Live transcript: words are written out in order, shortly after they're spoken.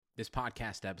This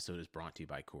podcast episode is brought to you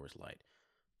by Coors Light.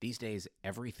 These days,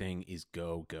 everything is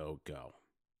go, go, go.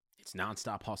 It's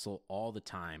nonstop hustle all the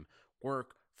time.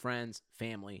 Work, friends,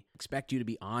 family expect you to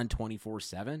be on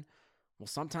 24/7. Well,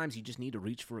 sometimes you just need to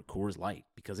reach for a Coors Light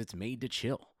because it's made to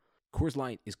chill. Coors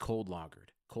Light is cold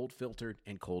lagered, cold filtered,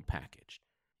 and cold packaged.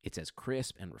 It's as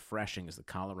crisp and refreshing as the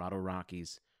Colorado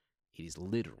Rockies. It is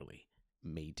literally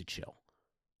made to chill.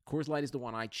 Coors Light is the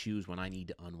one I choose when I need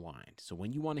to unwind. So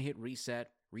when you want to hit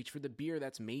reset, reach for the beer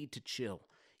that's made to chill.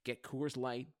 Get Coors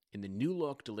Light in the new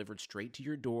look delivered straight to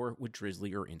your door with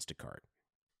Drizzly or Instacart.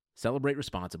 Celebrate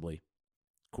responsibly.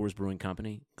 Coors Brewing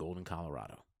Company, Golden,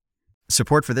 Colorado.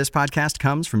 Support for this podcast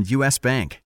comes from U.S.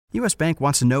 Bank. U.S. Bank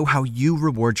wants to know how you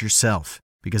reward yourself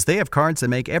because they have cards that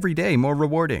make every day more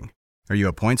rewarding. Are you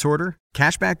a points hoarder,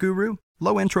 cashback guru,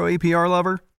 low intro APR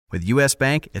lover? With U.S.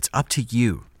 Bank, it's up to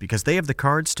you because they have the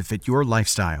cards to fit your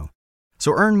lifestyle.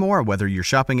 So earn more whether you're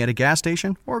shopping at a gas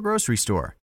station or grocery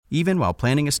store, even while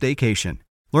planning a staycation.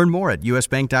 Learn more at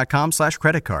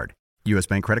usbank.com/creditcard. U.S.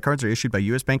 Bank credit cards are issued by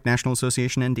U.S. Bank National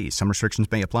Association N.D. Some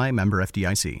restrictions may apply. Member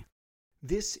FDIC.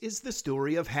 This is the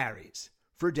story of Harry's.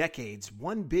 For decades,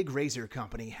 one big razor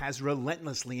company has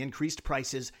relentlessly increased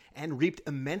prices and reaped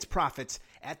immense profits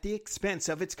at the expense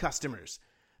of its customers.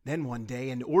 Then one day,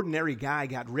 an ordinary guy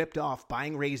got ripped off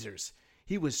buying razors.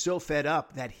 He was so fed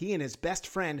up that he and his best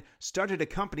friend started a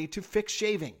company to fix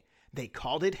shaving. They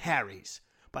called it Harry's.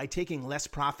 By taking less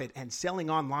profit and selling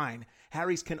online,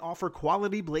 Harry's can offer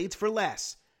quality blades for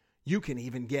less. You can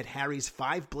even get Harry's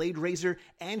 5-blade razor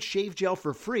and shave gel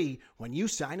for free when you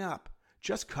sign up.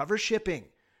 Just cover shipping.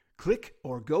 Click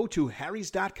or go to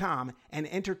harrys.com and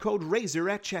enter code RAZOR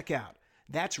at checkout.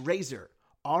 That's RAZOR,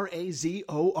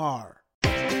 R-A-Z-O-R.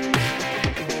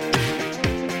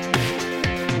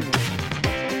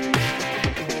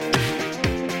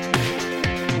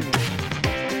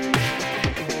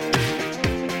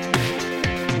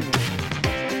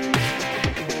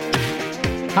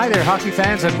 Hi there, hockey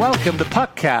fans, and welcome to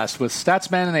Puckcast with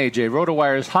Statsman and AJ,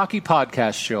 RotoWire's hockey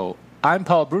podcast show. I'm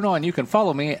Paul Bruno, and you can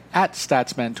follow me at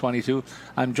Statsman22.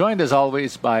 I'm joined, as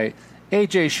always, by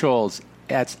AJ Scholz.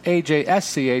 That's AJ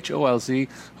SCHOLZ,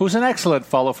 who's an excellent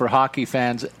follow for hockey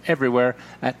fans everywhere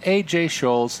at AJ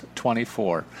Scholz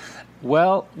 24.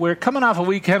 Well, we're coming off a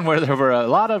weekend where there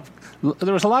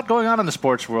was a lot going on in the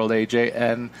sports world, AJ,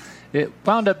 and it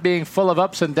wound up being full of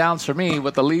ups and downs for me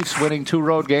with the Leafs winning 2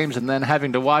 road games and then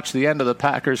having to watch the end of the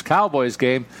Packers-Cowboys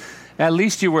game. At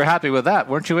least you were happy with that,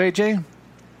 weren't you, AJ?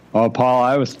 Oh, Paul,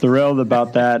 I was thrilled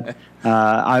about that.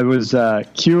 I was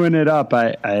queuing it up.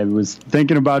 I was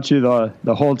thinking about you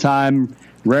the whole time,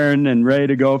 raring and ready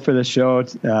to go for the show,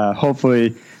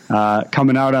 hopefully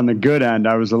coming out on the good end.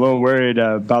 I was a little worried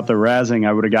about the razzing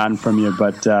I would have gotten from you,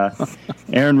 but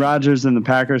Aaron Rodgers and the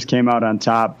Packers came out on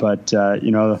top. But,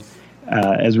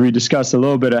 as we discussed a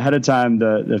little bit ahead of time,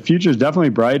 the future is definitely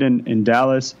bright in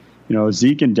Dallas.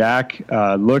 Zeke and Dak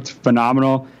looked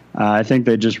phenomenal. I think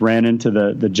they just ran into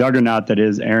the juggernaut that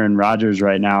is Aaron Rodgers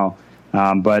right now.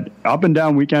 But up and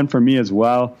down weekend for me as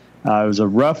well. It was a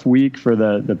rough week for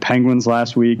the Penguins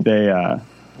last week. They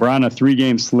were on a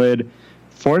 3-game slid.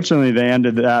 Fortunately, they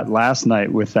ended that last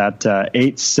night with that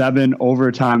 8-7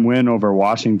 overtime win over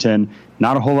Washington.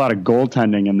 Not a whole lot of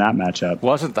goaltending in that matchup.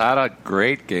 Wasn't that a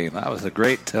great game? That was a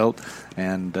great tilt.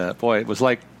 And, boy, it was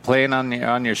like playing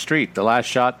on your street. The last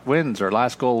shot wins or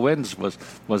last goal wins was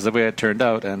the way it turned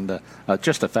out. And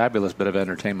just a fabulous bit of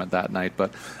entertainment that night.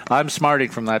 But I'm smarting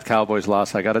from that Cowboys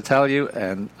loss, I got to tell you.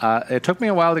 And it took me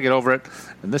a while to get over it.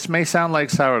 And this may sound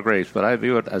like sour grapes, but I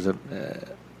view it as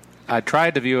I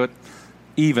tried to view it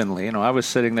evenly. I was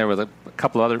sitting there with a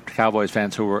couple other Cowboys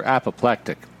fans who were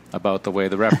apoplectic about the way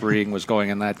the refereeing was going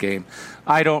in that game.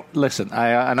 I don't listen.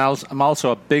 I'm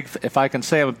also if I can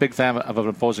say I'm a big fan of an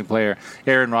opposing player,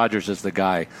 Aaron Rodgers is the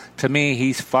guy. To me,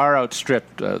 he's far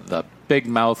outstripped the big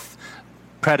mouth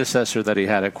predecessor that he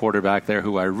had at quarterback there,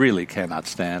 who I really cannot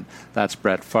stand. That's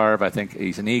Brett Favre. I think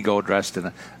he's an ego dressed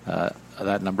in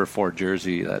that number 4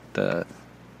 jersey that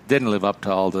didn't live up to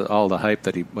all the hype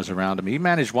that he was around him. He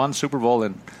managed 1 Super Bowl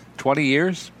in 20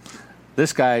 years.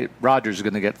 This guy, Rodgers, is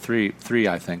going to get three,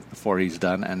 I think, before he's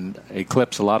done, and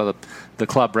eclipse a lot of the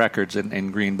club records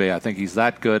in Green Bay. I think he's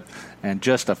that good, and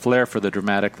just a flair for the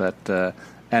dramatic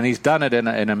and he's done it in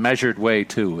a measured way,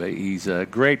 too. He's a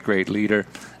great, great leader,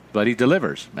 but he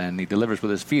delivers, and he delivers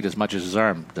with his feet as much as his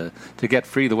arm. To get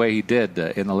free the way he did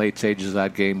in the late stages of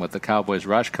that game with the Cowboys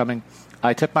rush coming,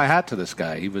 I tip my hat to this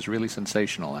guy. He was really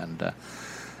sensational, and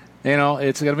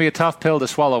it's going to be a tough pill to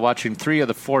swallow watching 3 of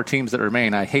the 4 teams that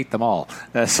remain. I hate them all.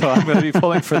 So I'm going to be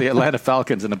pulling for the Atlanta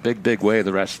Falcons in a big, big way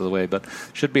the rest of the way. But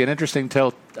should be an interesting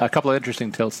tilt, a couple of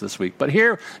interesting tilts this week. But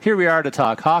here we are to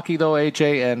talk hockey, though,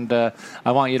 AJ, and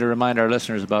I want you to remind our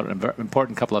listeners about an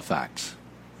important couple of facts.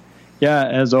 Yeah,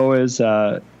 as always,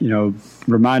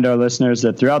 remind our listeners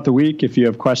that throughout the week, if you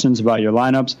have questions about your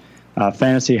lineups,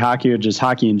 fantasy hockey or just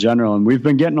hockey in general, and we've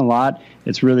been getting a lot.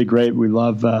 It's really great. We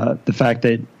love the fact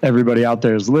that everybody out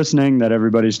there is listening, that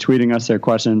everybody's tweeting us their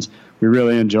questions. We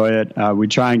really enjoy it. We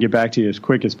try and get back to you as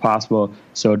quick as possible,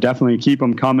 so definitely keep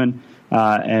them coming.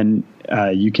 And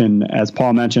you can, as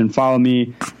Paul mentioned, follow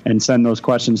me and send those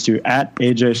questions to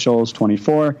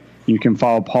 @AJScholes24. You can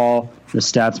follow Paul, the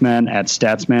Statsman,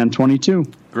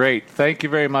 @Statsman22. Great. Thank you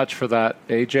very much for that,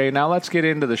 AJ. Now let's get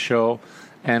into the show.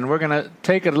 And we're going to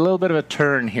take a little bit of a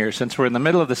turn here since we're in the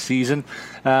middle of the season.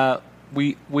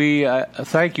 We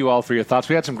thank you all for your thoughts.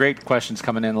 We had some great questions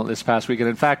coming in this past week. And,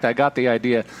 in fact, I got the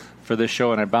idea for this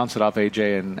show, and I bounced it off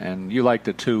AJ, and you liked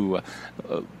it too.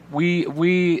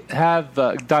 We have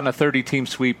done a 30-team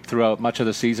sweep throughout much of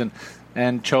the season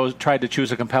and tried to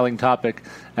choose a compelling topic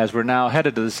as we're now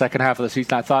headed to the second half of the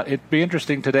season. I thought it'd be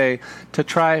interesting today to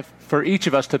try for each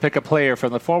of us to pick a player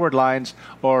from the forward lines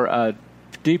or a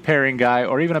deep pairing guy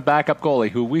or even a backup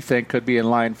goalie who we think could be in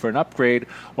line for an upgrade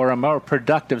or a more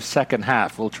productive second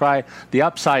half. We'll try the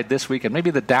upside this week and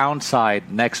maybe the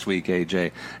downside next week,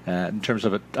 AJ, in terms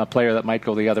of a player that might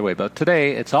go the other way. But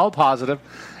today it's all positive,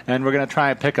 and we're going to try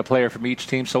and pick a player from each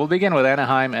team. So we'll begin with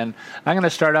Anaheim, and I'm going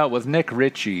to start out with Nick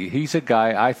Ritchie. He's a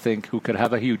guy I think who could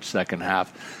have a huge second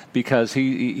half because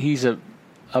he's a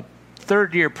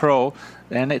third-year pro,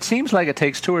 and it seems like it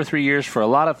takes 2 or 3 years for a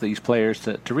lot of these players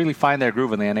to really find their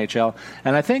groove in the NHL.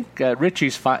 And I think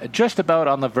Ritchie's just about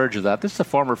on the verge of that. This is a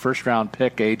former first-round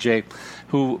pick, AJ,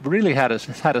 who really had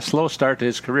a slow start to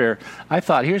his career. I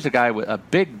thought, here's a guy with a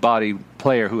big-body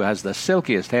player who has the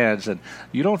silkiest hands, and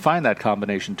you don't find that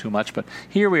combination too much. But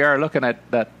here we are looking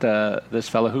at this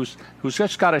fella who's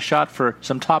just got a shot for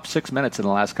some top 6 minutes in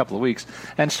the last couple of weeks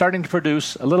and starting to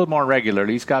produce a little more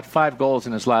regularly. He's got 5 goals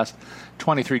in his last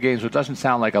 23 games, which doesn't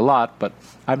sound like a lot, but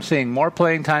I'm seeing more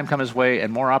playing time come his way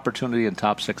and more opportunity in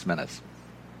top 6 minutes.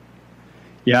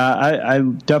 Yeah, I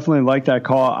definitely like that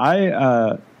call.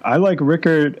 I like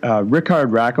Rickard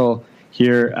Rakell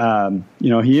here.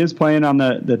 He is playing on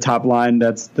the top line.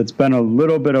 That's been a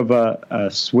little bit of a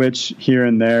switch here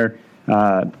and there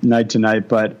night to night,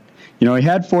 but he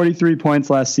had 43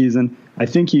 points last season. I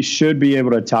think he should be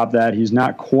able to top that. He's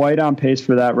not quite on pace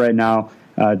for that right now.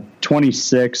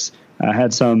 26.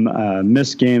 Had some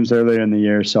missed games earlier in the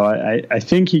year, so I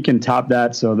think he can top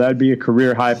that. So that'd be a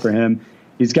career high for him.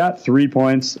 He's got 3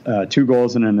 points, 2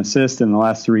 goals, and an assist in the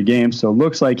last 3 games. So it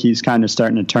looks like he's kind of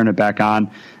starting to turn it back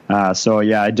on.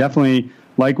 I definitely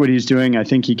like what he's doing. I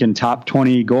think he can top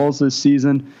 20 goals this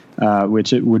season,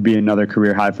 which it would be another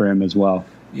career high for him as well.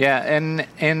 Yeah, and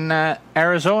in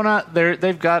Arizona,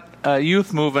 they've got a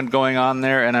youth movement going on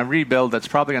there and a rebuild that's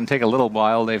probably going to take a little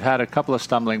while. They've had a couple of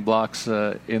stumbling blocks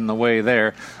in the way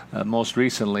there, most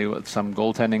recently with some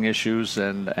goaltending issues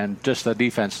and just the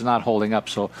defense is not holding up.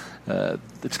 So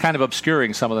it's kind of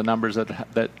obscuring some of the numbers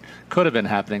that could have been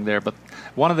happening there. But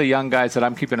one of the young guys that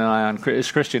I'm keeping an eye on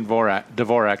is Christian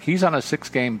Dvorak. He's on a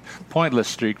 6-game pointless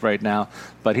streak right now,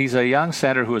 but he's a young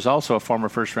center who is also a former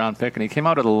first-round pick, and he came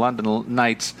out of the London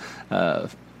Knights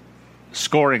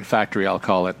scoring factory, I'll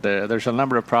call it. There's a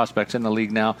number of prospects in the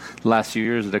league now the last few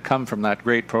years that have come from that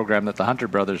great program that the Hunter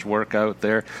brothers work out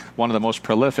there, one of the most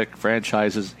prolific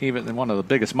franchises, even one of the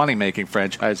biggest money-making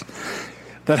franchises.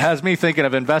 That has me thinking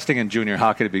of investing in junior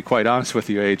hockey, to be quite honest with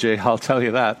you, AJ. I'll tell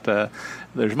you that.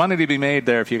 There's money to be made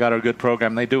there if you got a good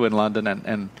program. They do in London,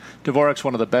 and Dvorak's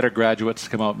one of the better graduates to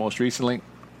come out most recently.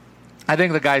 I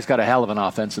think the guy's got a hell of an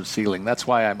offensive ceiling. That's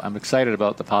why I'm excited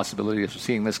about the possibility of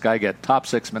seeing this guy get top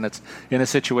 6 minutes in a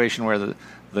situation where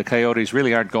the Coyotes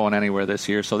really aren't going anywhere this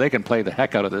year, so they can play the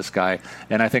heck out of this guy.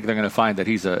 And I think they're going to find that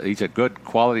he's a good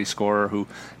quality scorer who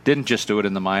didn't just do it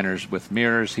in the minors with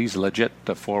mirrors. He's legit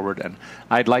forward, and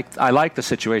I like the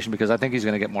situation because I think he's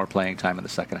going to get more playing time in the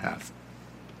second half.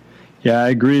 Yeah, I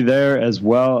agree there as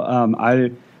well. I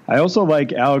also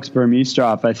like Alex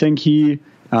Burmistrov. I think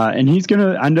and he's going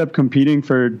to end up competing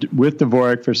with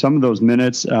Dvorak for some of those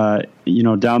minutes, down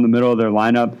the middle of their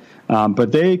lineup.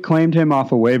 But they claimed him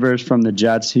off of waivers from the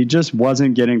Jets. He just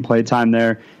wasn't getting play time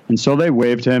there, and so they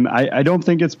waived him. I don't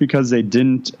think it's because they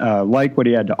didn't like what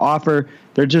he had to offer.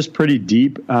 They're just pretty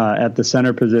deep at the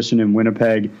center position in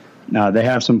Winnipeg. They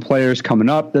have some players coming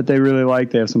up that they really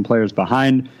like. They have some players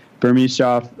behind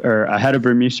Burmistrov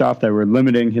that were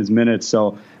limiting his minutes.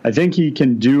 So I think he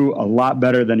can do a lot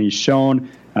better than he's shown.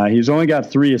 He's only got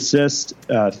 3 assists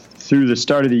through the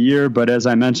start of the year, but as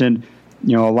I mentioned,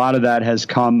 a lot of that has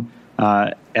come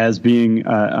as being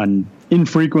an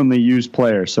infrequently used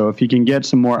player. So if he can get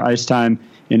some more ice time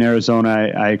in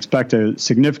Arizona, I expect a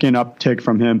significant uptick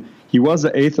from him. He was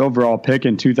the 8th overall pick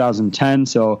in 2010,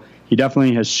 so he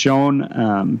definitely has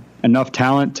shown enough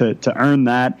talent to earn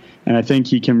that, and I think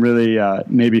he can really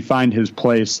maybe find his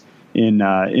place in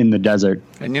the desert.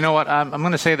 And you know what? I'm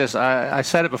going to say this. I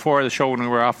said it before the show when we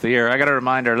were off the air. I got to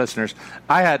remind our listeners.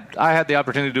 I had the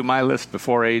opportunity to do my list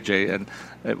before AJ, and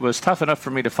it was tough enough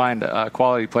for me to find a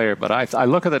quality player. But I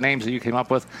look at the names that you came up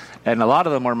with, and a lot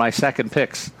of them were my second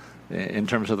picks in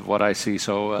terms of what I see.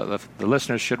 So the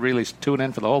listeners should really tune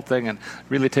in for the whole thing and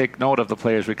really take note of the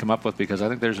players we come up with, because I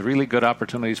think there's really good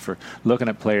opportunities for looking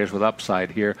at players with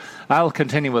upside here. I'll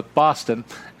continue with Boston,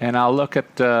 and I'll look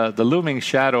at the looming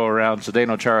shadow around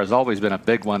Zdeno Chara. Has always been a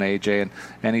big one, AJ,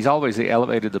 and he's always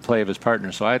elevated the play of his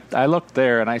partner. So I look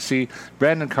there, and I see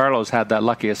Brandon Carlo's had that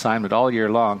lucky assignment all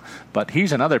year long, but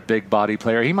he's another big body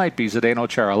player. He might be Zdeno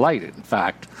Chara light, in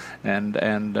fact, and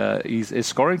his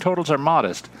scoring totals are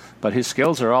modest, but his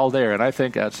skills are all there, and I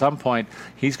think at some point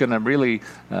he's going to really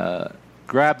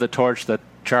grab the torch that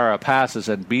Chara passes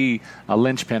and be a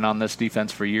linchpin on this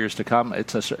defense for years to come.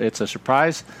 It's a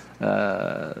surprise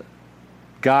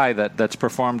guy that's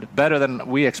performed better than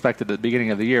we expected at the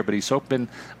beginning of the year, but he's been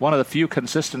one of the few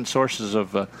consistent sources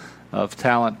of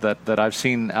talent that I've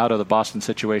seen out of the Boston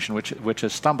situation, which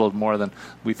has stumbled more than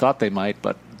we thought they might.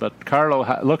 But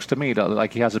Carlo looks to me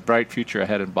like he has a bright future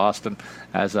ahead in Boston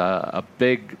as a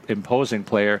big, imposing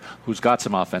player who's got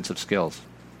some offensive skills.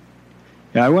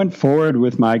 Yeah, I went forward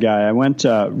with my guy. I went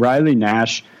Riley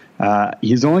Nash.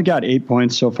 He's only got 8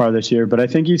 points so far this year, but I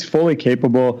think he's fully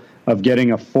capable of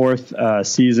getting a 4th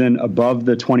season above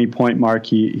the 20-point mark.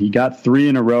 He got 3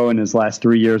 in a row in his last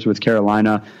 3 years with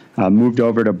Carolina. Moved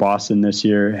over to Boston this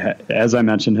year. As I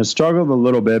mentioned, has struggled a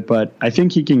little bit, but I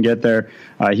think he can get there.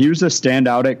 He was a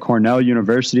standout at Cornell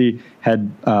University,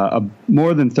 had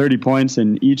more than 30 points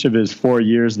in each of his 4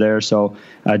 years there, so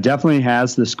definitely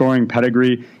has the scoring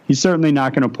pedigree. He's certainly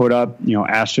not going to put up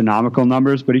astronomical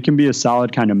numbers, but he can be a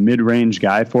solid kind of mid-range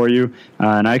guy for you,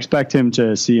 and I expect him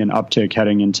to see an uptick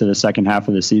heading into the second half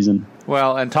of the season.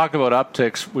 Well, and talk about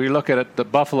upticks, we look at the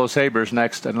Buffalo Sabres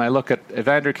next, and I look at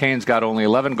Evander Kane's got only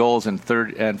 11 goals and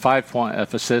 5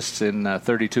 assists in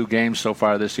 32 games so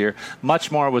far this year.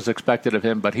 Much more was expected of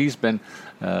him, but he's been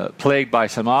plagued by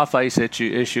some off-ice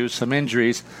issues, some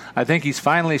injuries. I think he's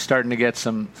finally starting to get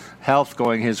some health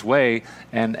going his way,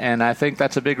 and I think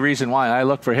that's a big reason why I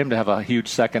look for him to have a huge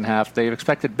second half. They've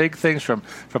expected big things from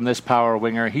this power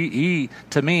winger. He,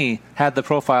 to me, had the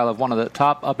profile of one of the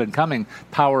top up-and-coming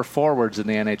power forwards in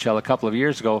the NHL a couple of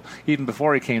years ago, even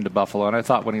before he came to Buffalo, and I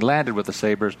thought when he landed with the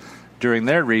Sabres during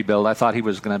their rebuild, I thought he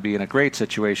was going to be in a great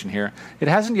situation here. It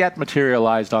hasn't yet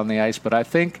materialized on the ice, but I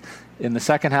think in the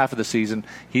second half of the season,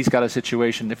 he's got a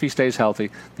situation, if he stays healthy,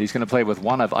 he's going to play with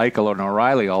one of Eichel or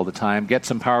O'Reilly all the time, get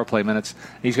some power play minutes.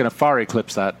 He's going to far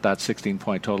eclipse that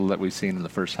 16-point total that we've seen in the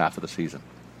first half of the season.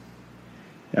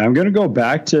 Yeah, I'm going to go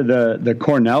back to the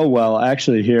Cornell well,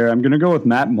 actually, here. I'm going to go with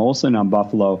Matt Molson on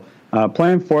Buffalo.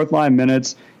 Playing fourth-line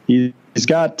minutes, he's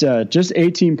got just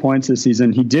 18 points this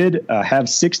season. He did have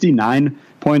 69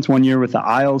 points 1 year with the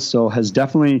Isles, so has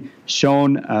definitely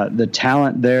shown the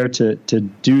talent there to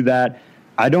do that.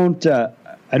 I don't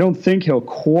think he'll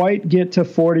quite get to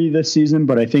 40 this season,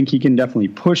 but I think he can definitely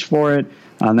push for it.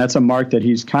 That's a mark that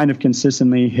he's kind of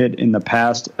consistently hit in the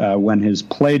past when his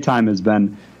play time has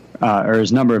been, or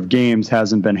his number of games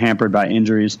hasn't been hampered by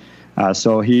injuries.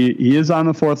 So he is on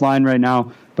the fourth line right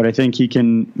now, but I think he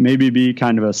can maybe be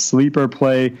kind of a sleeper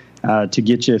play to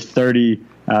get you 30,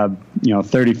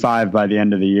 35 by the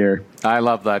end of the year. I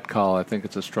love that call. I think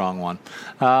it's a strong one.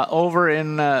 Over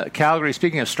in Calgary,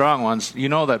 speaking of strong ones, you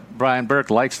know that Brian Burke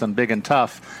likes them big and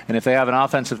tough, and if they have an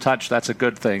offensive touch, that's a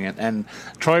good thing. And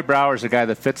Troy Brouwer's a guy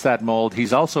that fits that mold.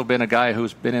 He's also been a guy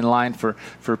who's been in line for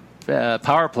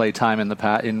power play time in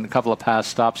a couple of past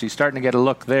stops. He's starting to get a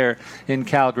look there in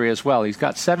Calgary as well. He's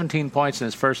got 17 points in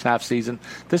his first half season.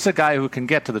 This is a guy who can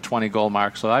get to the 20-goal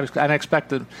mark, so I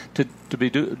expect him to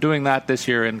be doing that this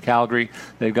year in Calgary.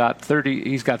 He's got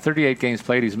 38 games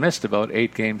played. He's missed about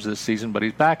 8 games this season, but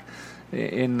he's back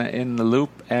in the loop,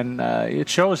 and it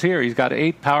shows here. He's got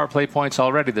 8 power play points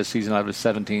already this season out of his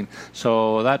 17,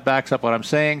 so that backs up what I'm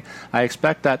saying. I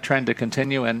expect that trend to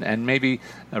continue and maybe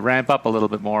ramp up a little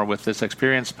bit more with this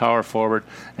experienced power forward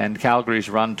and Calgary's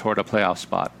run toward a playoff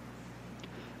spot.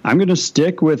 I'm going to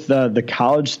stick with the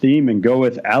college theme and go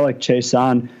with Alec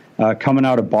Chiasson. coming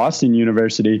out of Boston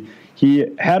University. He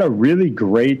had a really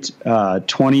great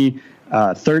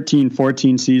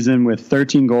 2013-14 season with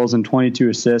 13 goals and 22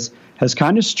 assists, has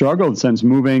kind of struggled since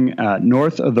moving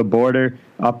north of the border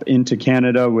up into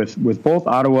Canada with both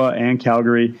Ottawa and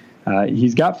Calgary.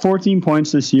 He's got 14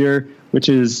 points this year, which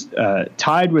is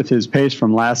tied with his pace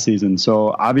from last season.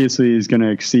 So obviously he's going to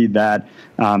exceed that.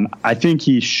 I think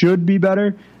he should be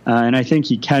better, and I think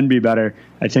he can be better.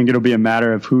 I think it'll be a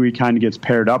matter of who he kind of gets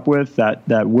paired up with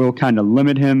that will kind of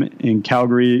limit him in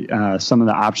Calgary. Some of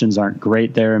the options aren't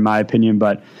great there, in my opinion,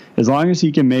 but as long as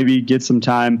he can maybe get some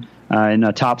time in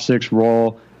a top six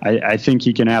role, I think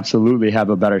he can absolutely have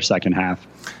a better second half.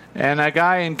 And a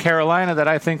guy in Carolina that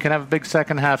I think can have a big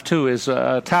second half, too, is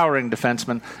a towering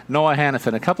defenseman, Noah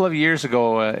Hanifin. A couple of years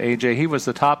ago, AJ, he was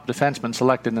the top defenseman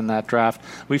selected in that draft.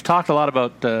 We've talked a lot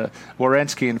about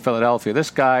Werenski in Philadelphia.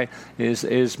 This guy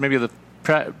is maybe the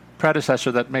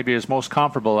predecessor that maybe is most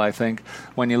comparable, I think,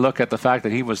 when you look at the fact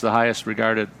that he was the highest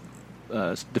regarded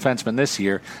defenseman this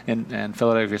year, and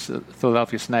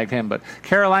Philadelphia snagged him. But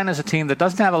Carolina's a team that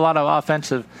doesn't have a lot of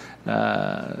offensive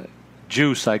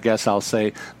juice, I guess I'll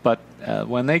say, but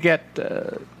when they get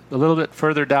a little bit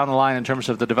further down the line in terms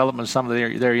of the development of some of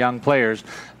their young players,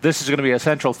 this is going to be a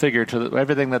central figure to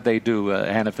everything that they do,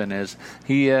 Hanifin is.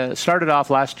 He started off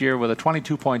last year with a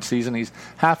 22-point season. He's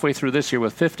halfway through this year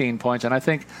with 15 points, and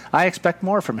I expect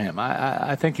more from him.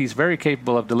 I think he's very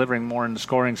capable of delivering more in the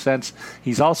scoring sense.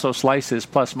 He's also sliced his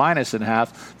plus-minus in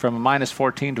half from a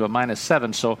 -14 to a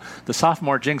 -7, so the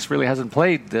sophomore jinx really hasn't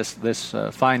played this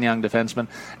fine young defenseman,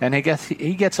 and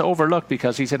he gets overlooked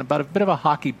because he's in about a bit of a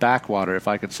hockey backwater, if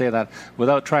I could say that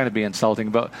without trying to be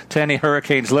insulting to any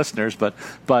Hurricanes listeners, but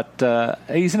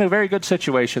he's in a very good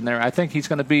situation there. I think he's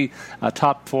going to be a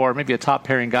top four, maybe a top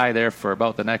pairing guy there for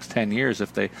about the next 10 years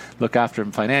if they look after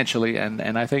him financially,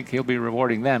 and I think he'll be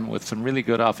rewarding them with some really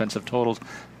good offensive totals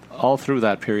all through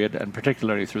that period, and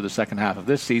particularly through the second half of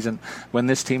this season when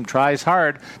this team tries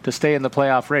hard to stay in the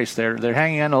playoff race. They're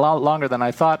hanging in a lot longer than I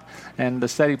thought, and the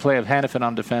steady play of Hanifin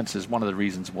on defense is one of the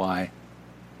reasons why.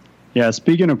 Yeah,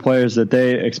 speaking of players that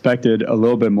they expected a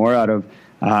little bit more out of,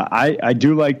 I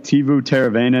do like Teuvo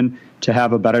Teravainen to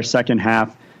have a better second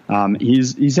half.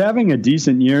 He's having a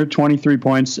decent year, 23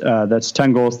 points. That's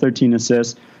 10 goals, 13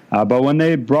 assists. But when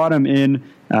they brought him in,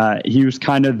 he was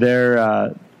kind of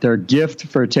their gift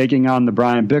for taking on the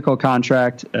Brian Bickle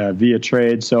contract via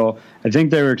trade. So I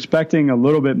think they were expecting a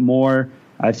little bit more.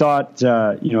 I thought,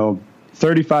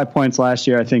 35 points last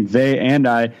year. I think they and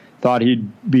I thought he'd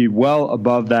be well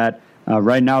above that.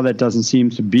 Right now, that doesn't seem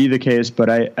to be the case, but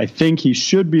I think he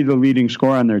should be the leading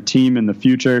scorer on their team in the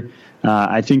future.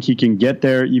 I think he can get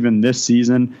there even this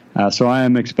season. So I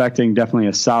am expecting definitely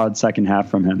a solid second half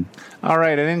from him. All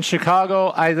right, and in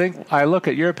Chicago, I think I look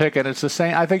at your pick, and it's the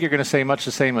same. I think you're going to say much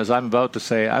the same as I'm about to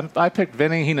say. I picked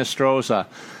Vinny Hinostroza.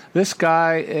 This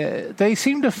guy, they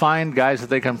seem to find guys that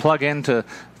they can plug into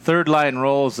third-line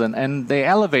roles, and they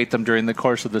elevate them during the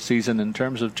course of the season in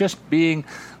terms of just being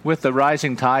with the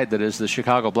rising tide that is the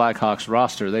Chicago Blackhawks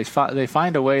roster. They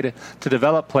find a way to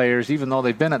develop players, even though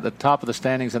they've been at the top of the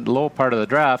standings and the low part of the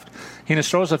draft.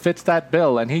 Hinostroza fits that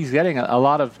bill, and he's getting a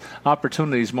lot of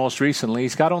opportunities most recently.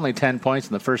 He's got only 10 points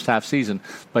in the first half season,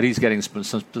 but he's getting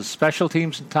some special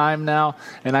teams time now,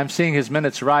 and I'm seeing his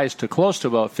minutes rise to close to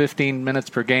about 15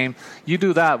 minutes per game. You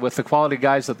do that with the quality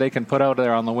guys that they can put out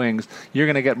there on the wings, you're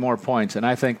going to get more points, and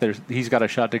I think he's got a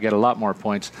shot to get a lot more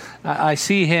points. I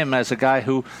see him as a guy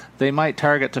who they might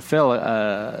target to fill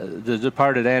the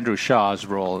departed Andrew Shaw's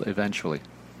role eventually.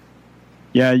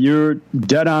 Yeah, you're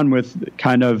dead on with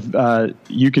kind of,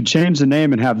 you could change the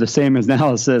name and have the same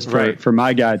analysis for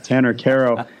my guy, Tanner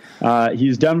Kero.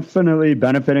 He's definitely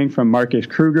benefiting from Marcus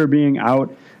Kruger being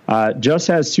out. Just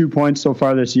has 2 points so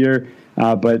far this year,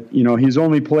 but he's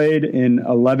only played in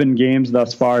 11 games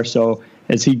thus far, so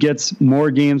as he gets more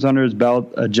games under his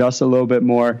belt, adjusts a little bit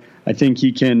more, I think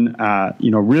he can,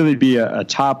 really be a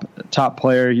top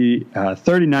player. He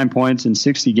 39 points in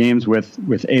 60 games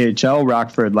with AHL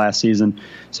Rockford last season.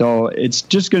 So it's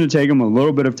just going to take him a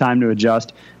little bit of time to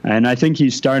adjust, and I think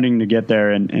he's starting to get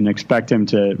there, and expect him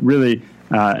to really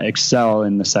excel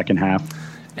in the second half.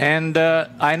 And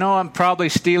I know I'm probably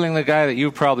stealing the guy that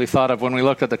you probably thought of when we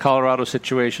looked at the Colorado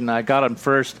situation. I got him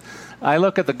first. I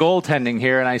look at the goaltending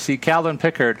here, and I see Calvin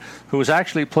Pickard, who has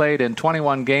actually played in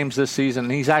 21 games this season.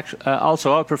 He's actually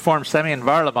also outperformed Semyon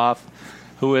Varlamov,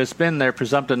 who has been their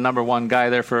presumptive number one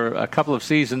guy there for a couple of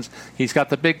seasons. He's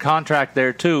got the big contract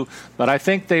there, too. But I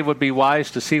think they would be wise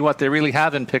to see what they really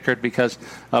have in Pickard because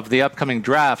of the upcoming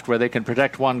draft where they can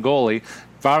protect one goalie.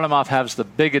 Varlamov has the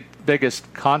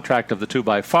biggest contract of the two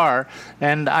by far,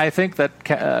 and I think that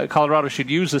Colorado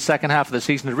should use the second half of the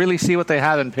season to really see what they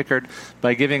have in Pickard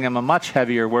by giving him a much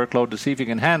heavier workload to see if he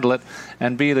can handle it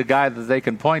and be the guy that they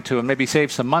can point to and maybe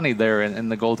save some money there in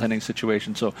the goaltending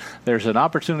situation. So there's an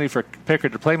opportunity for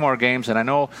Pickard to play more games, and I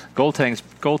know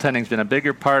goaltending's been a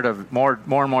bigger part of more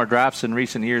and more drafts in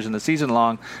recent years in the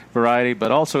season-long variety,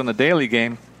 but also in the daily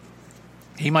game.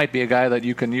 He might be a guy that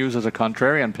you can use as a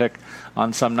contrarian pick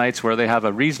on some nights where they have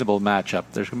a reasonable matchup.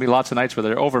 There's going to be lots of nights where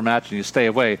they're overmatched and you stay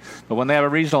away. But when they have a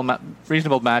reasonable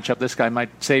matchup, this guy might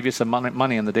save you some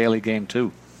money in the daily game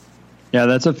too. Yeah,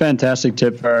 that's a fantastic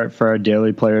tip for our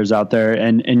daily players out there.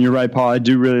 And you're right, Paul. I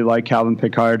do really like Calvin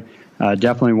Pickard.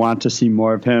 Definitely want to see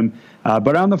more of him.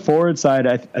 But on the forward side,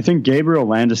 I think Gabriel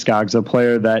Landeskog's a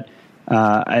player that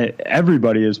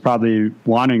everybody is probably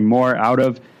wanting more out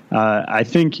of. I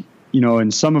think,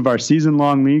 in some of our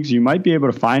season-long leagues, you might be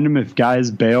able to find him if guys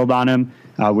bailed on him,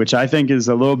 which I think is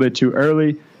a little bit too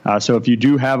early. So if you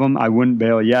do have him, I wouldn't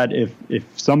bail yet. If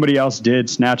somebody else did,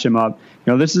 snatch him up.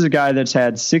 This is a guy that's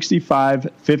had 65,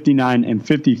 59, and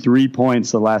 53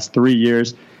 points the last 3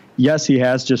 years. Yes, he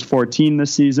has just 14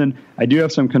 this season. I do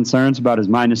have some concerns about his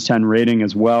 -10 rating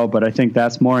as well, but I think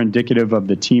that's more indicative of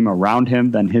the team around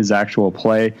him than his actual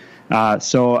play.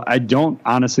 So I don't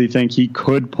honestly think he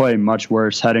could play much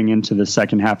worse heading into the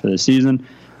second half of the season.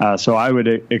 So I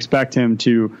would expect him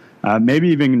to maybe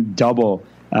even double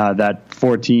that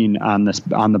 14 on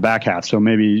the back half. So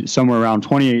maybe somewhere around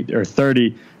 28 or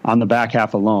 30 on the back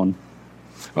half alone.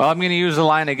 Well, I'm going to use the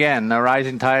line again. The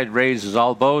rising tide raises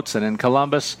all boats, and in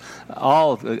Columbus,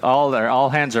 all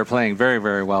hands are playing very,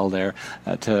 very well there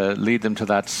to lead them to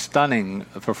that stunning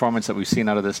performance that we've seen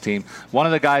out of this team. One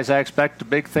of the guys I expect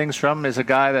big things from is a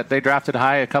guy that they drafted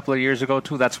high a couple of years ago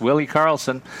too. That's Willie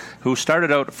Karlsson, who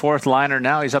started out fourth liner.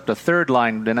 Now he's up to third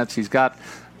line minutes. He's got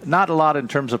not a lot in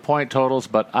terms of point totals,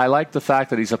 but I like the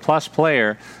fact that he's a plus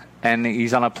player and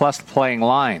he's on a plus playing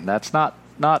line. That's not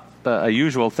a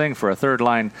usual thing for a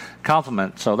third-line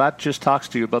complement. So that just talks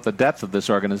to you about the depth of this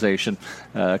organization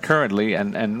currently.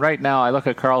 And right now, I look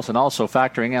at Karlsson also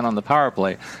factoring in on the power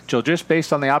play. So just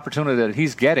based on the opportunity that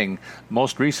he's getting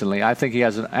most recently, I think he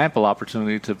has an ample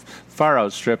opportunity to far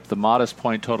outstrip the modest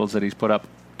point totals that he's put up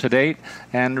to date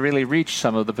and really reach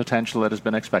some of the potential that has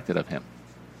been expected of him.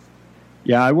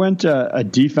 Yeah, I went a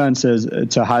defense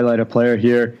to highlight a player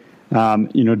here.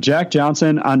 Jack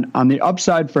Johnson, on the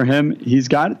upside for him, he's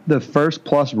got the first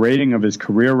plus rating of his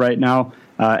career right now.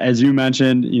 As you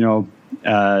mentioned,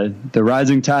 the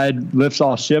rising tide lifts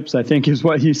all ships, I think is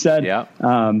what you said. Yeah.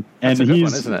 And that's a good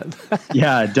one, isn't it?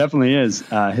 Yeah, it definitely is.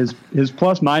 His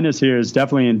plus minus here is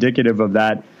definitely indicative of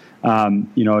that.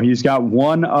 He's got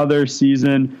one other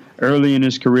season early in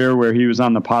his career where he was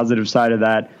on the positive side of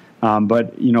that.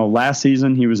 But last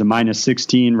season he was a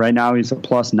 -16. Right now he's a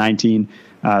 +19.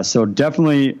 So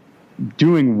definitely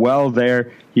doing well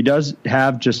there. He does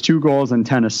have just 2 goals and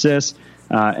 10 assists,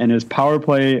 and his power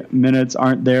play minutes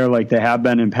aren't there like they have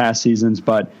been in past seasons,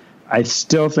 but I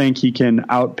still think he can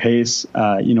outpace,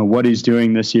 what he's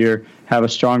doing this year, have a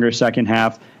stronger second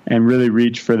half, and really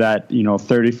reach for that,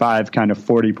 35 kind of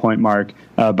 40-point mark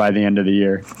by the end of the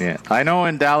year. Yeah, I know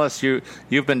in Dallas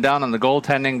you've been down on the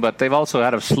goaltending, but they've also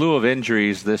had a slew of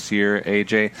injuries this year,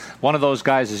 AJ. One of those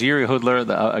guys is Jiri Hudler,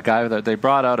 a guy that they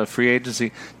brought out of free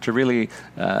agency to really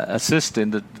assist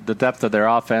in the depth of their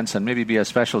offense and maybe be a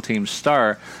special team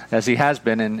star, as he has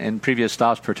been in previous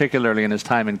stops, particularly in his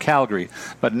time in Calgary.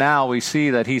 But now we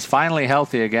see that he's finally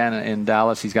healthy again in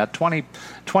Dallas. He's got 20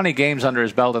 games under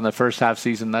his belt in the first half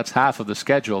season. That's half of the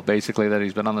schedule, basically, that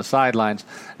he's been on the sidelines.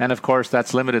 And, of course,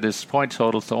 that's limited his point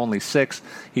totals to only 6.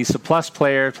 He's a plus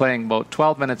player, playing about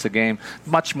 12 minutes a game.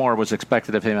 Much more was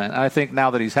expected of him. And I think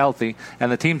now that he's healthy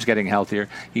and the team's getting healthier,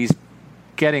 he's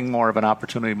getting more of an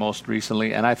opportunity most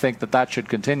recently, and I think that should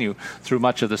continue through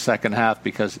much of the second half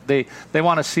because they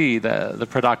want to see the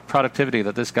productivity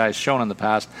that this guy's shown in the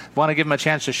past. Want to give him a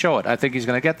chance to show it. I think he's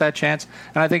going to get that chance,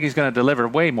 and I think he's going to deliver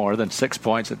way more than 6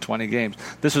 points in 20 games.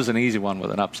 This was an easy one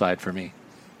with an upside for me.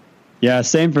 Yeah,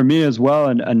 same for me as well.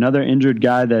 And another injured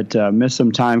guy that missed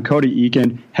some time, Cody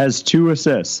Eakin, has 2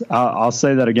 assists. I'll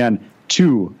say that again,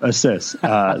 2 assists.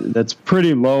 That's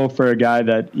pretty low for a guy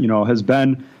that has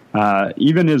been.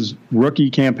 Even his rookie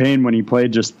campaign, when he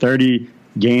played just 30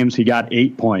 games, he got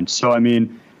 8 points. So,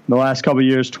 the last couple of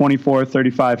years, 24,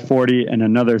 35, 40, and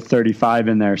another 35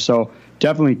 in there. So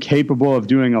definitely capable of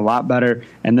doing a lot better.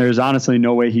 And there's honestly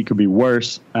no way he could be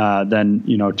worse than,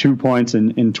 2 points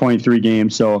in 23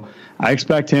 games. So I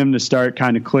expect him to start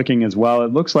kind of clicking as well.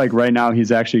 It looks like right now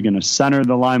he's actually going to center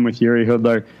the line with Jiri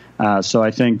Hudler. So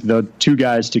I think the 2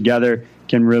 guys together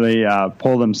can really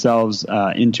pull themselves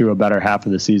into a better half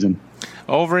of the season.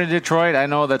 Over in Detroit, I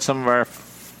know that some of our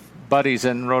buddies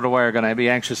in RotoWire are going to be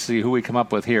anxious to see who we come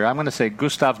up with here. I'm going to say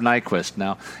Gustav Nyquist.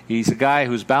 Now, he's a guy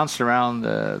who's bounced around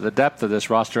the depth of this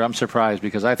roster. I'm surprised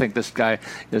because I think this guy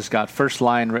has got first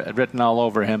line written all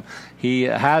over him. He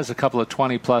has a couple of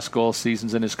 20-plus goal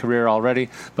seasons in his career already,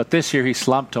 but this year he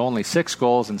slumped to only 6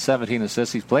 goals and 17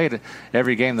 assists. He's played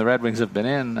every game the Red Wings have been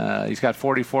in. He's got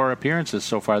 44 appearances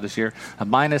so far this year, a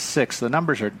 -6. The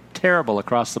numbers are terrible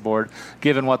across the board,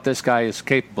 given what this guy is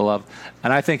capable of.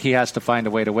 And I think he has to find a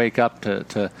way to wake up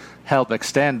to help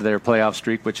extend their playoff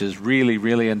streak, which is really,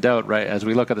 really in doubt, right, as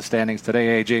we look at the standings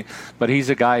today, AJ. But he's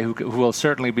a guy who will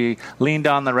certainly be leaned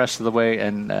on the rest of the way,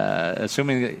 and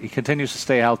assuming that he continues to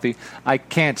stay healthy, I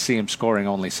can't see him scoring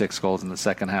only 6 goals in the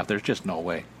second half. There's just no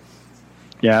way.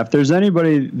 Yeah, if there's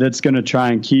anybody that's going to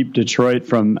try and keep Detroit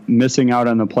from missing out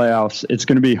on the playoffs, it's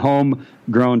going to be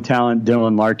homegrown talent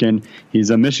Dylan Larkin.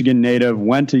 He's a Michigan native,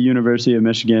 went to University of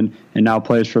Michigan, and now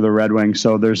plays for the Red Wings.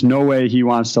 So there's no way he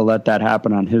wants to let that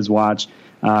happen on his watch.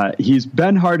 He's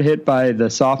been hard hit by the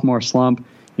sophomore slump.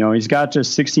 You know, he's got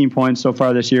just 16 points so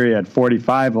far this year. He had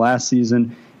 45 last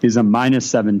season. He's a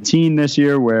 -17 this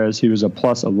year, whereas he was a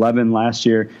 +11 last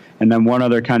year. And then one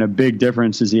other kind of big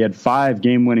difference is he had 5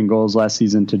 game-winning goals last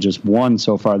season to just 1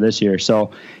 so far this year.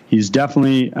 So he's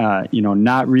definitely,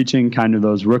 not reaching kind of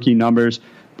those rookie numbers,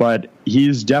 but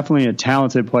he's definitely a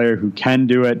talented player who can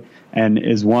do it and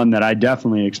is one that I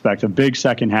definitely expect a big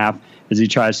second half as he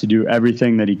tries to do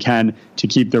everything that he can to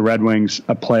keep the Red Wings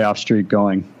a playoff streak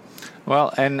going.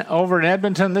 Well, and over in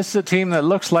Edmonton, this is a team that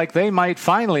looks like they might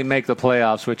finally make the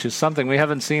playoffs, which is something we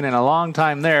haven't seen in a long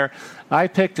time there. I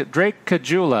picked Drake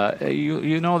Caggiula.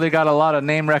 You know they got a lot of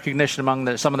name recognition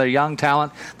among some of their young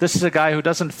talent. This is a guy who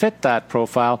doesn't fit that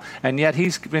profile, and yet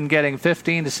he's been getting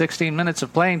 15 to 16 minutes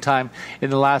of playing time in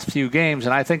the last few games,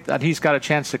 and I think that he's got a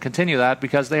chance to continue that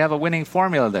because they have a winning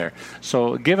formula there.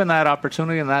 So given that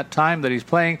opportunity and that time that he's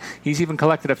playing, he's even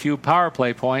collected a few power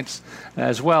play points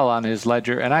as well on his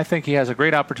ledger, and I think he has a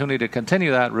great opportunity to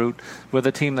continue that route with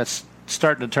a team that's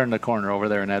starting to turn the corner over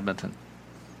there in Edmonton.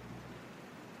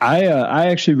 I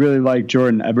actually really like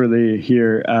Jordan Eberle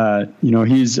here.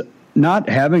 He's not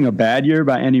having a bad year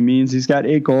by any means. He's got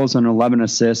 8 goals and 11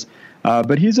 assists,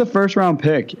 but he's a first-round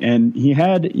pick, and he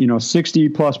had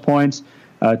 60-plus points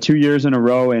 2 years in a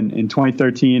row in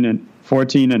 2013 and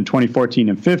 14 and 2014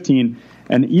 and 15,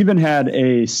 and even had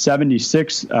a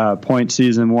 76-point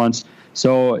season once.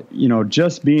 So,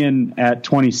 just being at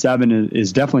 27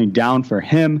 is definitely down for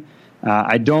him.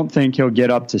 I don't think he'll get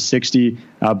up to 60,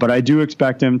 but I do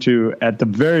expect him to, at the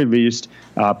very least,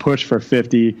 push for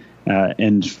 50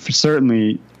 and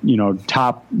certainly,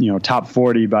 top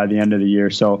 40 by the end of the year.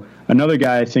 So another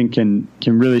guy I think can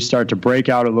really start to break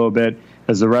out a little bit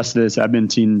as the rest of this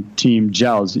Edmonton team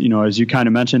gels. As you kind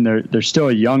of mentioned, they're still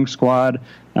a young squad.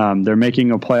 They're making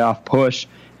a playoff push,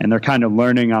 and they're kind of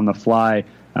learning on the fly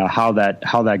how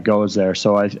that goes there.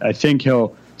 So I think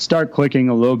he'll start clicking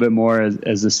a little bit more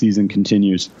as the season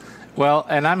continues. Well,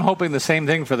 and I'm hoping the same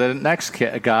thing for the next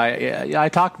guy. I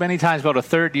talked many times about a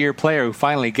third-year player who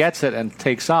finally gets it and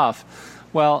takes off.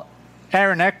 Well,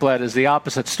 Aaron Ekblad is the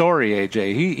opposite story,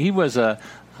 AJ. He was a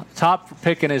top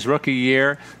pick in his rookie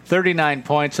year, 39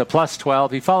 points, a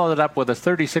 +12. He followed it up with a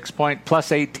 36-point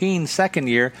 +18 second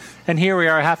year, and here we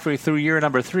are halfway through year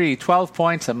number 3, 12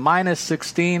 points, a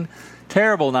 -16.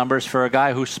 Terrible numbers for a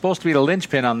guy who's supposed to be the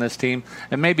linchpin on this team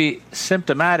and maybe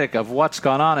symptomatic of what's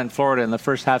gone on in Florida in the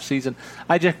first half season.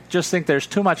 I just think there's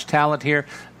too much talent here.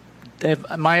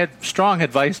 My strong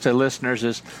advice to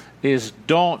listeners is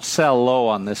don't sell low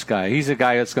on this guy. He's a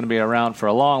guy that's going to be around for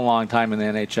a long, long time in the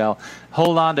NHL.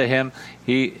 Hold on to him.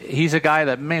 He's a guy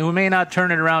who may not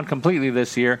turn it around completely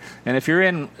this year. And if you're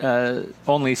in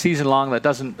only season long that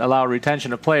doesn't allow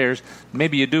retention of players,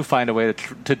 maybe you do find a way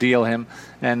to deal him.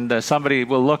 And somebody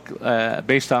will look,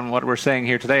 based on what we're saying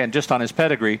here today and just on his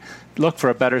pedigree, look for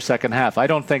a better second half. I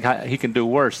don't think he can do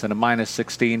worse than a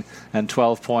 -16 and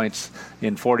 12 points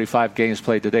in 45 games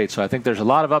played to date. So I think there's a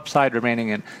lot of upside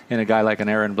remaining in a guy like an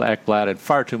Aaron Ekblad, and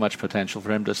far too much potential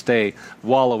for him to stay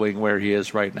wallowing where he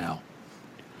is right now.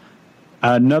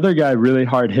 Another guy really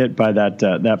hard hit by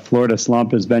that Florida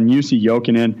slump has been Jussi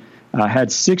Jokinen.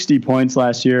 Had 60 points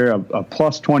last year, a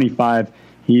 +25.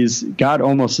 He's got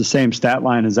almost the same stat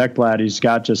line as Ekblad. He's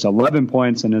got just 11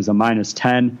 points and is a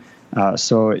 -10.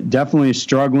 So definitely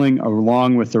struggling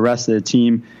along with the rest of the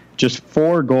team. Just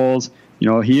 4 goals.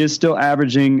 He is still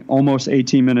averaging almost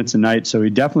 18 minutes a night, so he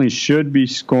definitely should be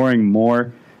scoring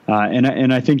more.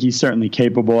 And I think he's certainly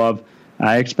capable of.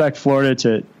 I expect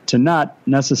Florida to not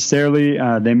necessarily,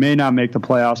 they may not make the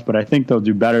playoffs, but I think they'll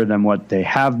do better than what they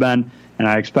have been. And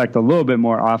I expect a little bit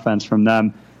more offense from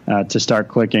them to start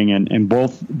clicking. And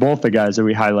both the guys that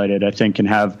we highlighted, I think, can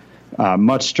have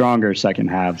much stronger second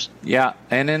halves. Yeah,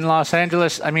 and in Los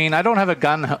Angeles, I mean, I don't have a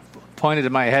gun pointed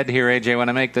at my head here, AJ, when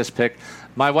I make this pick.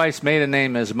 My wife's maiden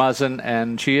name is Muzzin,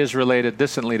 and she is related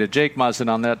distantly to Jake Muzzin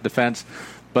on that defense.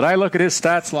 But I look at his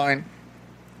stats line.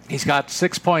 He's got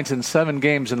 6 points in 7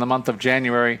 games in the month of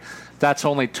January. That's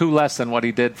only 2 less than what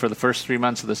he did for the first 3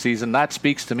 months of the season. That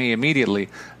speaks to me immediately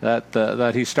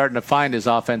that he's starting to find his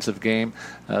offensive game.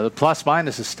 The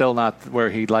plus-minus is still not where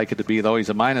he'd like it to be, though he's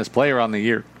a minus player on the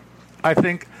year. I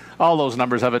think all those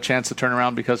numbers have a chance to turn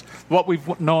around because what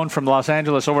we've known from Los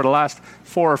Angeles over the last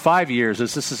 4 or 5 years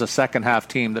is this is a second-half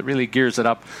team that really gears it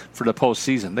up for the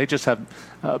postseason. They just have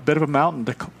a bit of a mountain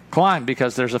to climb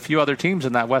because there's a few other teams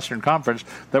in that Western Conference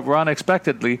that were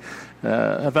unexpectedly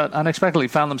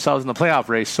found themselves in the playoff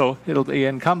race. So it'll be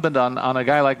incumbent on a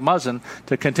guy like Muzzin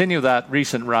to continue that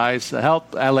recent rise, to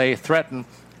help LA threaten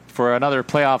for another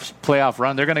playoff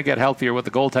run. They're going to get healthier with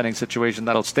the goaltending situation.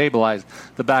 That'll stabilize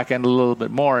the back end a little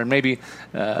bit more, and maybe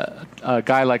a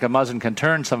guy like a Muzzin can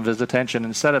turn some of his attention.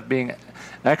 Instead of being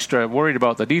extra worried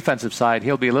about the defensive side,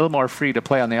 he'll be a little more free to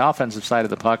play on the offensive side of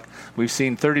the puck. We've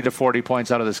seen 30 to 40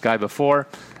 points out of this guy before,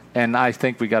 and I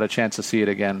think we got a chance to see it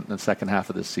again in the second half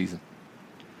of this season.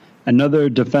 Another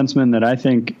defenseman that I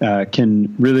think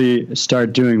can really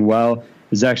start doing well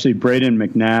is actually Brayden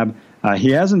McNabb.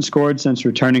 He hasn't scored since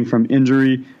returning from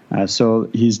injury, so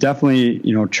he's definitely,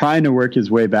 trying to work his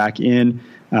way back in.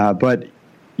 But,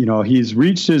 he's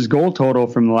reached his goal total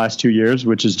from the last 2 years,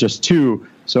 which is just 2.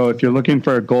 So if you're looking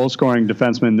for a goal-scoring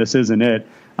defenseman, this isn't it.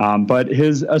 But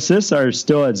his assists are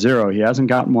still at 0. He hasn't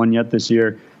gotten one yet this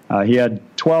year. He had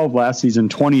 12 last season,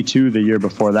 22 the year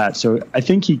before that. So I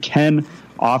think he can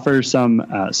offer some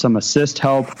assist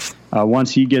help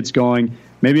once he gets going.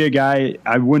 Maybe a guy,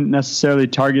 I wouldn't necessarily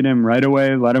target him right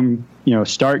away. Let him,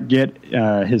 get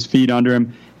his feet under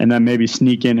him, and then maybe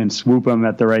sneak in and swoop him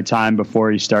at the right time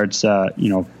before he starts,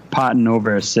 potting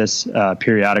over assists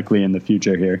periodically in the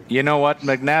future here. You know what?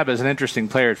 McNabb is an interesting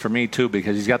player for me, too,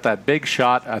 because he's got that big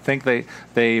shot. I think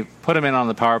they put him in on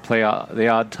the power play the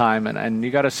odd time, and you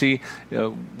got to see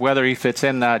whether he fits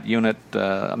in that unit,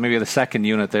 maybe the second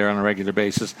unit there on a regular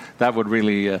basis. That would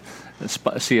really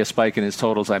see a spike in his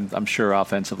totals, I'm sure,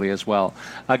 offensively as well.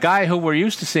 A guy who we're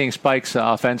used to seeing spikes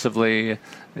offensively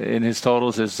in his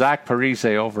totals is Zach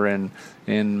Parise over in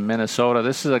Minnesota.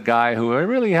 This is a guy who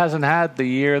really hasn't had the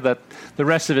year that the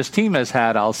rest of his team has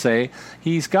had, I'll say.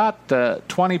 He's got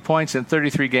 20 points in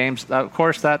 33 games. Of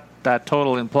course, that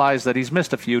total implies that he's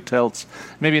missed a few tilts,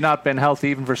 maybe not been healthy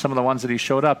even for some of the ones that he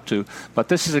showed up to. But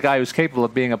this is a guy who's capable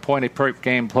of being a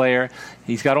point-per-game player.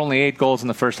 He's got only 8 goals in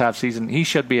the first half season. He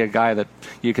should be a guy that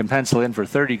you can pencil in for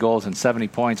 30 goals and 70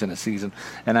 points in a season.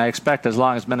 And I expect as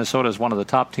long as Minnesota is one of the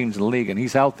top teams in the league and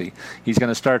he's healthy, he's going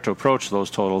to start to approach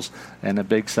those totals in a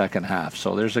big second half.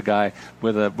 So there's a guy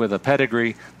with a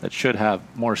pedigree that should have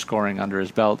more scoring under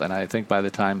his belt, and I think by the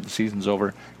time the season's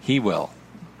over, he will.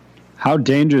 How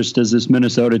dangerous does this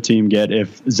Minnesota team get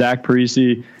if Zach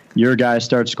Parise, your guy,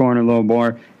 starts scoring a little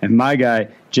more, and my guy,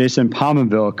 Jason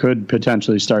Pominville, could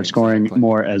potentially start scoring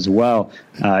more as well?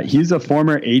 He's a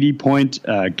former 80-point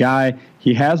guy.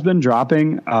 He has been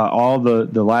dropping all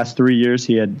the last 3 years.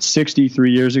 He had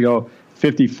 63 years ago,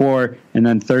 54, and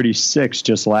then 36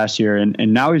 just last year, and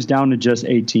now he's down to just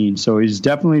 18. So he's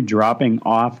definitely dropping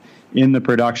off in the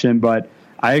production, but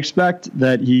I expect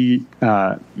that he,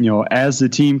 as the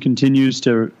team continues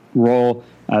to roll,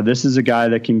 this is a guy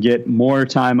that can get more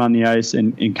time on the ice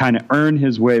and kind of earn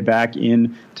his way back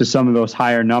in to some of those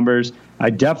higher numbers.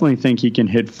 I definitely think he can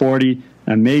hit 40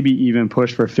 and maybe even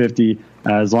push for 50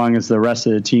 as long as the rest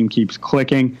of the team keeps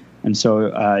clicking. And so,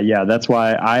 that's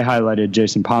why I highlighted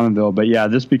Jason Pominville. But,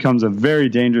 this becomes a very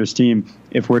dangerous team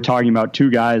if we're talking about 2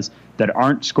 guys that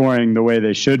aren't scoring the way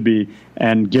they should be,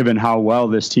 and given how well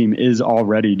this team is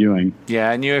already doing.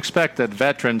 Yeah, and you expect that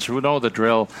veterans who know the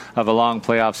drill of a long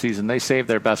playoff season, they save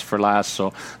their best for last.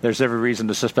 So there's every reason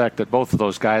to suspect that both of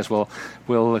those guys will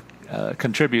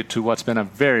contribute to what's been a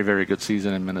very, very good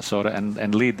season in Minnesota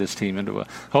and lead this team into,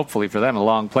 hopefully for them, a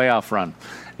long playoff run.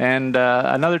 And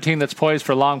another team that's poised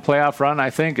for a long playoff run, I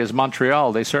think, is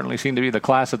Montreal. They certainly seem to be the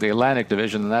class of the Atlantic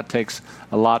Division, and that takes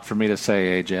a lot for me to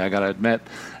say, AJ. I got to admit,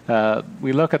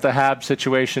 we look at the Habs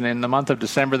situation. In the month of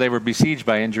December, they were besieged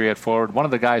by injury at forward. One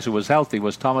of the guys who was healthy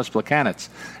was Thomas Plekanec,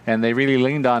 and they really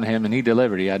leaned on him, and he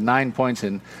delivered. He had 9 points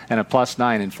and a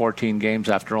 +9 in 14 games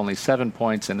after only 7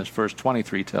 points in his first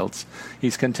 23 tilts.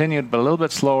 He's continued, but a little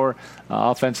bit slower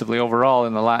offensively overall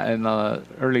in the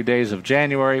early days of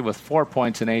January, with 4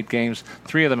 points in 8 games.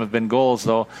 3 of them have been goals,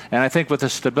 though, and I think with the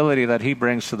stability that he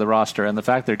brings to the roster and the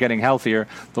fact they're getting healthier,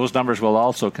 those numbers will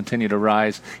also continue to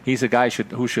rise. He's a guy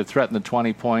who should threaten the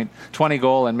 20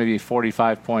 goal and maybe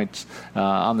 45 points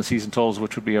on the season totals,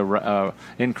 which would be a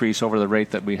increase over the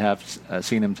rate that we have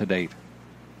seen him to date.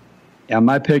 Yeah,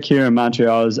 my pick here in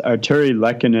Montreal is Artturi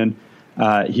Lehkonen.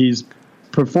 He's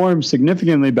performed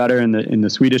significantly better in the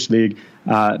Swedish league,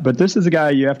 but this is a guy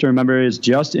you have to remember is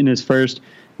just in his first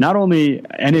not only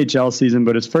NHL season,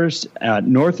 but his first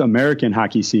North American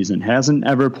hockey season. Hasn't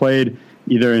ever played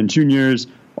either in juniors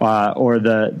or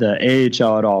the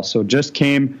AHL at all. So just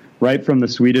came right from the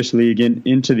Swedish league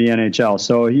into the NHL.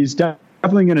 So he's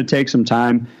definitely going to take some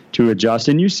time to adjust.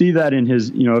 And you see that in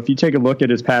his, if you take a look at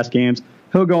his past games,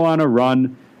 he'll go on a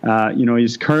run.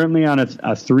 He's currently on a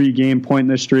 3-game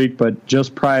pointless streak, but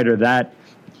just prior to that,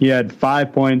 he had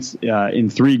 5 points in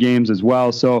 3 games as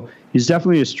well. So he's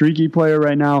definitely a streaky player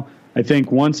right now. I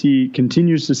think once he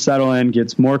continues to settle in,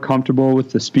 gets more comfortable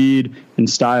with the speed and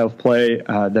style of play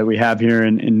that we have here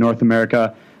in North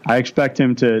America, I expect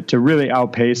him to really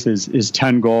outpace his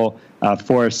 10-goal,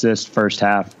 4-assist first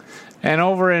half. And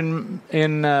over in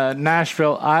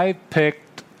Nashville, I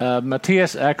picked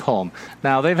Mattias Ekholm.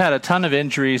 Now, they've had a ton of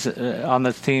injuries on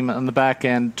the team on the back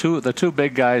end. The two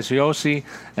big guys, Josi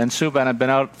and Subban, have been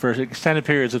out for extended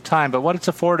periods of time. But what it's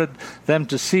afforded them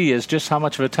to see is just how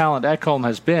much of a talent Ekholm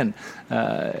has been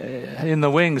in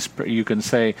the wings, you can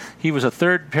say. He was a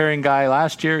third-pairing guy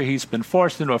last year. He's been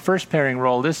forced into a first-pairing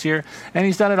role this year, and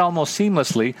he's done it almost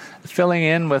seamlessly, filling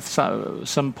in with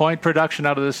some point production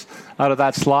out of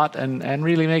that slot and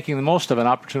really making the most of an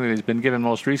opportunity he's been given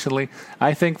most recently.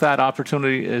 I think that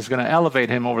opportunity is going to elevate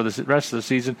him over the rest of the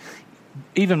season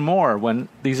even more when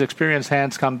these experienced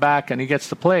hands come back and he gets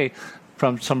to play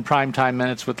from some primetime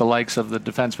minutes with the likes of the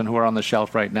defensemen who are on the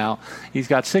shelf right now. He's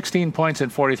got 16 points in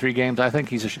 43 games. I think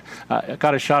he's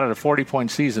got a shot at a 40-point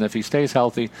season if he stays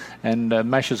healthy and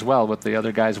meshes well with the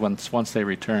other guys once they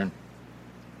return.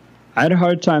 I had a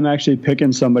hard time actually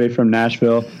picking somebody from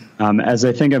Nashville. As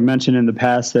I think I've mentioned in the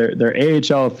past, their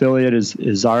AHL affiliate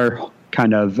is our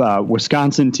kind of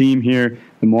Wisconsin team here,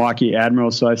 the Milwaukee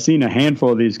Admirals. So I've seen a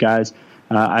handful of these guys.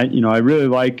 I really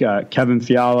like Kevin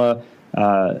Fiala,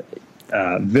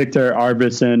 Victor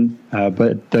Arvidsson,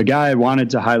 but the guy I wanted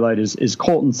to highlight is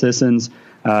Colton Sissons.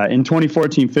 In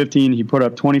 2014-15, he put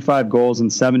up 25 goals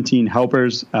and 17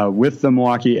 helpers with the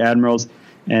Milwaukee Admirals,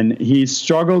 and he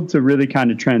struggled to really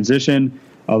kind of transition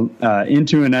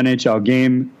into an NHL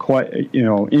game,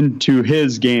 into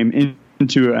his game,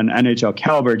 into an NHL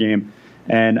caliber game,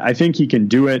 and I think he can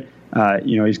do it.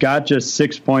 He's got just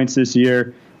 6 points this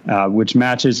year, which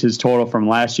matches his total from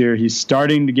last year. He's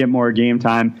starting to get more game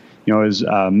time. His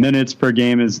minutes per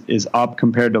game is up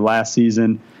compared to last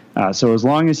season. So as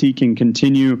long as he can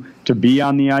continue to be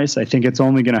on the ice, I think it's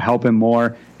only going to help him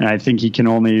more, and I think he can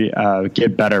only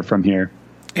get better from here.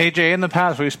 AJ, in the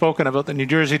past we've spoken about the New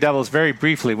Jersey Devils very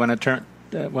briefly when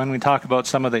we talk about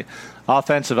some of the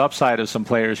offensive upside of some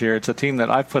players here. It's a team that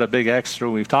I've put a big X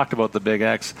through. We've talked about the big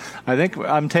X. I think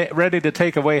I'm ready to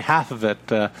take away half of it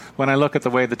when I look at the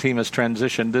way the team has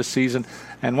transitioned this season.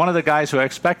 And one of the guys who I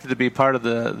expected to be part of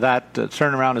that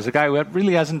turnaround is a guy who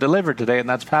really hasn't delivered today, and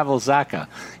that's Pavel Zacha.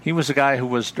 He was a guy who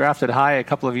was drafted high a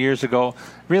couple of years ago,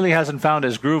 really hasn't found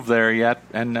his groove there yet,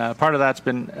 and part of that's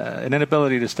been an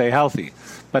inability to stay healthy.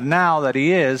 But now that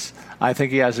he is, I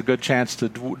think he has a good chance to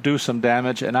do some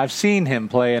damage, and I've seen him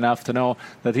play enough to know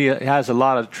that he has a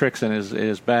lot of tricks in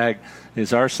his bag,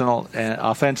 his arsenal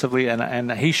offensively,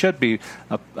 and he should be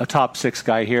a top 6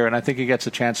 guy here, and I think he gets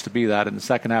a chance to be that in the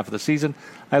second half of the season.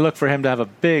 I look for him to have a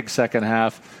big second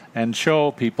half and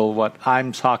show people what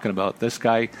I'm talking about. This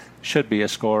guy should be a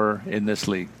scorer in this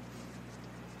league.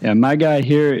 Yeah, my guy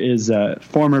here is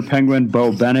former Penguin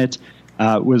Bo Bennett.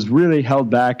 Was really held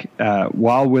back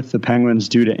while with the Penguins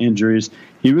due to injuries.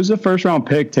 He was a first-round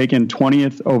pick taken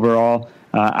 20th overall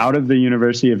out of the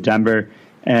University of Denver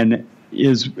and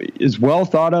is well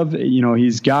thought of.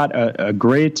 He's got a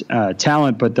great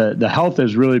talent, but the health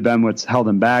has really been what's held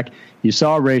him back. You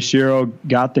saw Ray Shero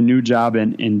got the new job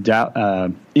in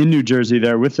New Jersey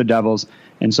there with the Devils,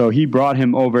 and so he brought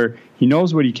him over. He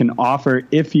knows what he can offer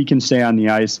if he can stay on the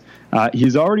ice.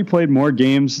 He's already played more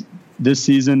games this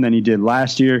season than he did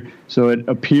last year, so it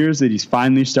appears that he's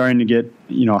finally starting to get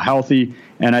healthy,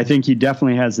 and I think he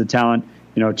definitely has the talent.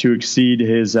 to exceed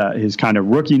his kind of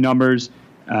rookie numbers,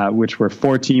 which were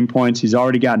 14 points. He's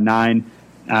already got 9.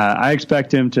 I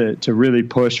expect him to really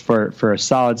push for a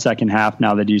solid second half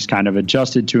now that he's kind of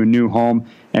adjusted to a new home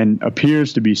and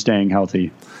appears to be staying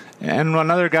healthy. And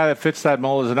another guy that fits that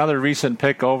mold is another recent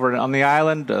pick over on the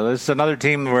island. This is another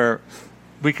team where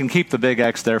we can keep the Big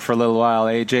X there for a little while,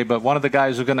 AJ, but one of the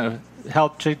guys who's going to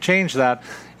help change that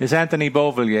is Anthony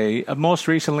Beauvillier. Most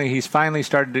recently, he's finally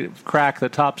started to crack the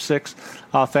top 6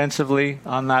 offensively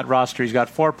on that roster. He's got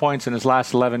 4 points in his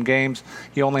last 11 games.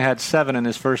 He only had 7 in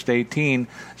his first 18.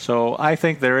 So I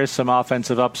think there is some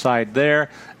offensive upside there,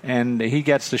 and he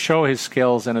gets to show his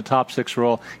skills in a top 6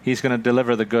 role. He's going to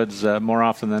deliver the goods more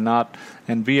often than not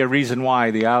and be a reason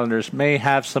why the Islanders may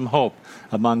have some hope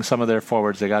among some of their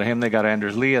forwards. They got him, they got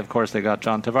Anders Lee, of course they got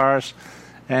John Tavares,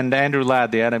 and Andrew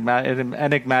Ladd, the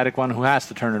enigmatic one who has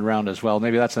to turn it around as well.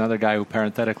 Maybe that's another guy who,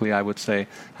 parenthetically, I would say,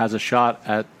 has a shot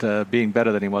at being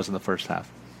better than he was in the first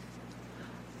half.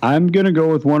 I'm going to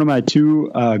go with one of my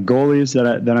 2 goalies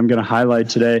that I'm going to highlight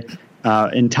today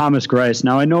in Thomas Greiss.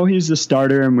 Now, I know he's the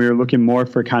starter, and we were looking more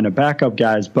for kind of backup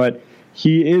guys, but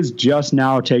he is just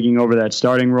now taking over that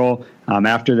starting role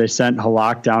after they sent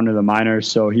Halak down to the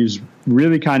minors. So he's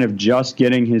really kind of just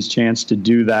getting his chance to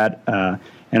do that.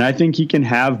 And I think he can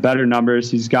have better numbers.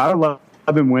 He's got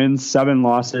 11 wins, 7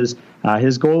 losses.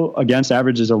 His goal against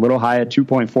average is a little high at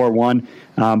 2.41.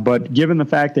 But given the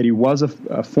fact that he was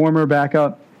a former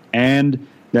backup and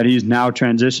that he's now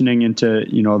transitioning into,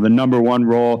 the number 1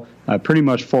 role pretty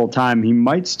much full time, he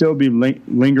might still be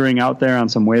lingering out there on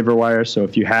some waiver wire. So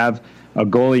if you have a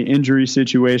goalie injury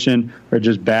situation or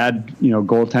just bad,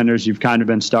 goaltenders you've kind of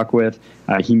been stuck with,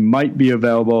 he might be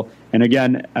available. And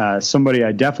again, somebody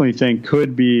I definitely think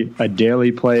could be a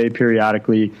daily play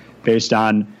periodically based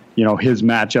on, his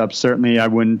matchups. Certainly I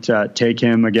wouldn't take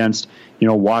him against,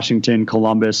 Washington,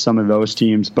 Columbus, some of those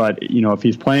teams. But, if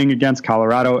he's playing against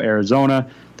Colorado, Arizona,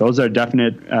 those are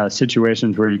definite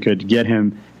situations where you could get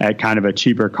him at kind of a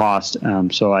cheaper cost.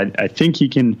 So I think he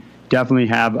can definitely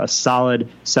have a solid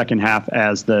second half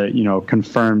as the,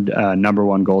 confirmed number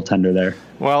 1 goaltender there.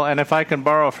 Well, and if I can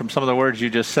borrow from some of the words you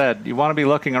just said, you want to be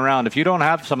looking around. If you don't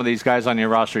have some of these guys on your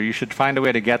roster, you should find a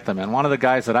way to get them. And one of the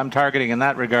guys that I'm targeting in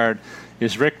that regard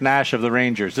is Rick Nash of the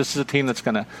Rangers. This is a team that's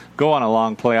going to go on a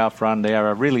long playoff run. They are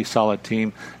a really solid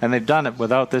team, and they've done it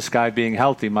without this guy being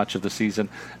healthy much of the season.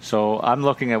 So I'm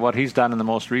looking at what he's done in the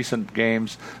most recent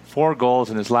games. 4 goals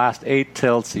in his last 8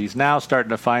 tilts. He's now starting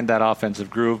to find that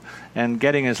offensive groove and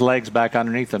getting his legs back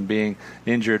underneath him, being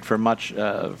injured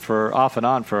for off and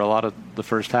on for a lot of the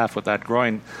first half with that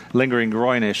lingering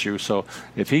groin issue. So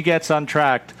if he gets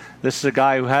untracked, this is a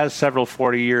guy who has several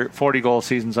 40-goal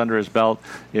seasons under his belt.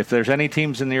 If there's any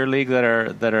teams in your league that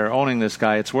are owning this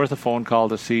guy, it's worth a phone call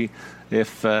to see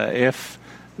if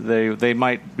they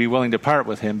might be willing to part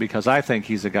with him, because I think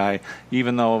he's a guy,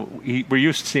 even though we're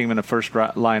used to seeing him in a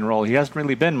first-line role, he hasn't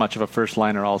really been much of a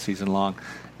first-liner all season long,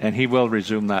 and he will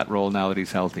resume that role now that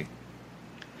he's healthy.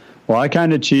 Well, I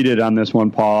kind of cheated on this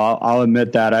one, Paul. I'll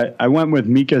admit that. I went with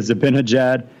Mika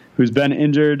Zibanejad, who's been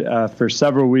injured for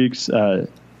several weeks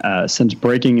since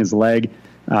breaking his leg,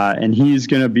 and he's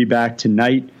going to be back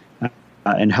tonight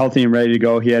and healthy and ready to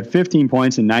go. He had 15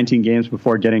 points in 19 games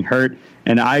before getting hurt,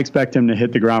 and I expect him to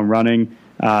hit the ground running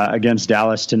against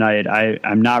Dallas tonight.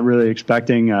 I'm not really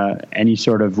expecting any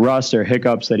sort of rust or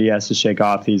hiccups that he has to shake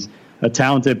off. He's a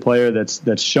talented player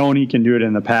that's shown he can do it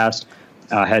in the past.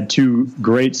 Had 2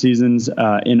 great seasons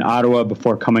in Ottawa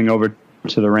before coming over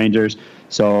to the Rangers.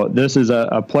 So this is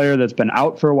a player that's been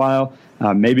out for a while.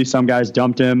 Maybe some guys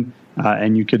dumped him,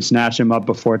 and you could snatch him up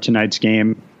before tonight's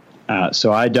game.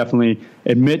 So I definitely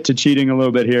admit to cheating a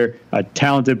little bit here. A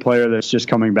talented player that's just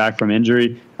coming back from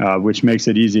injury, which makes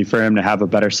it easy for him to have a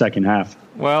better second half.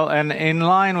 Well, and in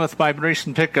line with my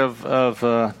recent pick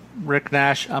of Rick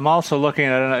Nash, I'm also looking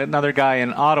at another guy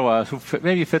in Ottawa who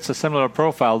maybe fits a similar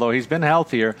profile, though he's been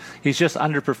healthier. He's just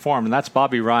underperformed, and that's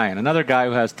Bobby Ryan, another guy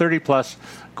who has 30-plus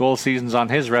goal seasons on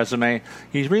his resume.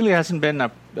 He really hasn't been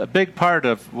a big part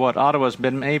of what Ottawa's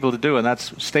been able to do, and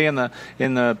that's stay in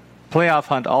the playoff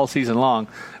hunt all season long.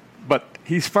 But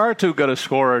he's far too good a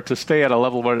scorer to stay at a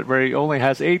level where he only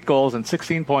has 8 goals and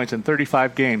 16 points in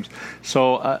 35 games.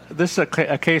 So this is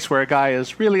a case where a guy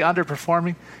is really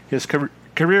underperforming his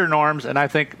career norms, and I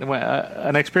think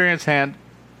an experienced hand,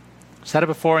 said it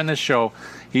before in this show,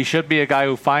 he should be a guy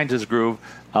who finds his groove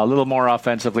a little more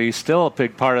offensively. He's still a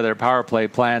big part of their power play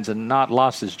plans and not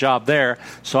lost his job there.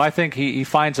 So I think he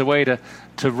finds a way to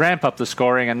ramp up the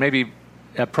scoring and maybe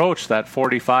approach that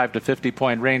 45 to 50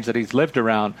 point range that he's lived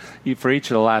around for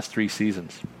each of the last 3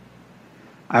 seasons.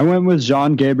 I went with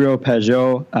Jean-Gabriel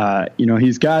Pageau.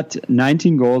 He's got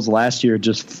 19 goals last year,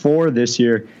 just 4 this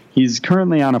year. He's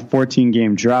currently on a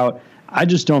 14-game drought. I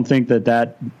just don't think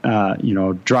that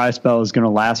dry spell is going to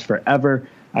last forever.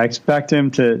 I expect him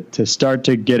to start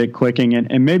to get it clicking,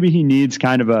 and maybe he needs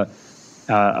kind of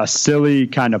a silly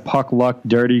kind of puck luck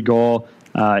dirty goal,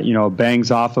 bangs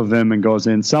off of him and goes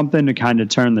in, something to kind of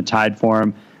turn the tide for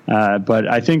him. But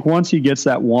I think once he gets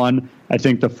that one, I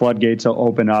think the floodgates will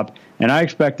open up, and I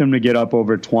expect him to get up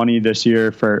over 20 this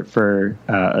year for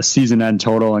a season-end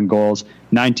total in goals,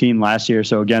 19 last year.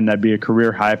 So again, that'd be a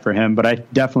career high for him, but I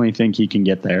definitely think he can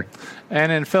get there. And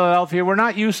in Philadelphia, we're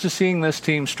not used to seeing this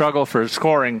team struggle for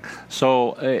scoring,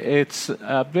 so it's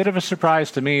a bit of a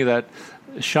surprise to me that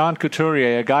Sean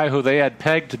Couturier, a guy who they had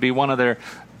pegged to be one of their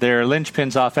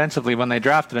linchpins offensively when they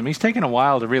drafted him, he's taken a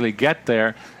while to really get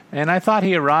there. And I thought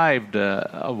he arrived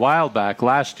a while back,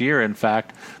 last year, in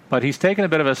fact. But he's taken a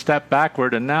bit of a step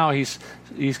backward, and now he's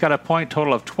got a point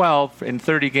total of 12 in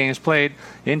 30 games played.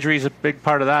 Injuries a big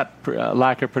part of that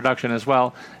lack of production as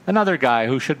well. Another guy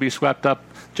who should be swept up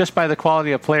just by the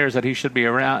quality of players that he should be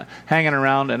hanging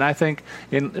around. And I think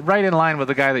right in line with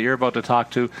the guy that you're about to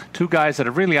talk to, 2 guys that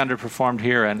have really underperformed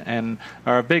here and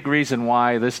are a big reason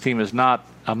why this team is not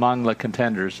among the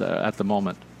contenders at the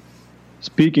moment.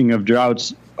 Speaking of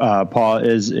droughts, Paul,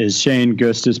 is Shane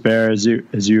Gostisbehere,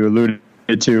 as you alluded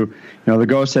to. The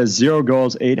Ghost has 0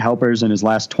 goals, 8 helpers in his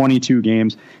last 22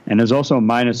 games, and is also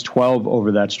minus 12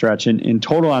 over that stretch. In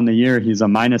total on the year, he's a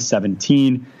minus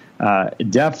 17.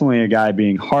 Definitely a guy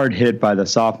being hard hit by the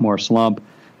sophomore slump,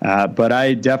 but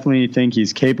I definitely think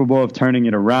he's capable of turning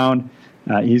it around.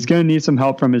 He's going to need some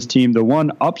help from his team. The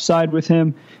one upside with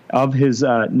him, of his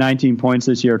 19 points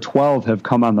this year, 12 have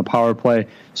come on the power play.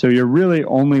 So you're really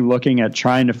only looking at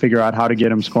trying to figure out how to get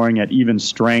him scoring at even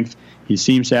strength. He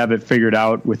seems to have it figured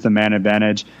out with the man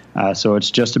advantage. So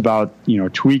it's just about,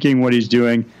 tweaking what he's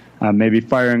doing, maybe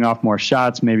firing off more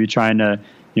shots, maybe trying to,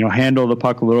 handle the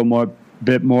puck a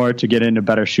bit more to get into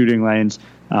better shooting lanes.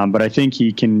 But I think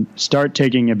he can start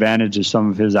taking advantage of some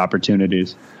of his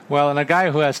opportunities. Well, and a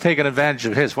guy who has taken advantage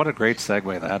of his, what a great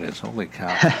segue that is. Holy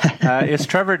cow. It's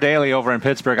Trevor Daley over in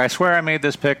Pittsburgh. I swear I made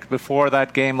this pick before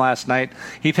that game last night.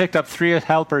 He picked up 3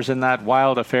 helpers in that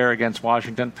wild affair against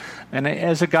Washington. And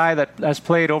as a guy that has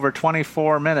played over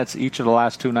 24 minutes each of the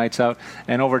last 2 nights out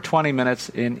and over 20 minutes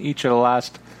in each of the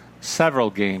last several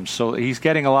games. So he's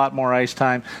getting a lot more ice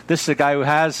time. This is a guy who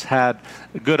has had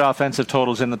good offensive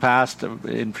totals in the past,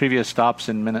 in previous stops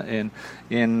in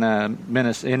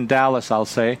Dallas, I'll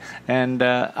say, and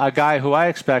a guy who I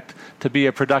expect to be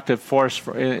a productive force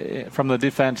from the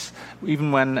defense,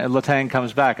 even when Letang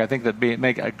comes back. I think that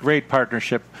make a great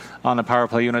partnership on the power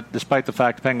play unit, despite the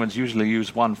fact Penguins usually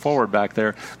use one forward back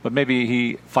there. But maybe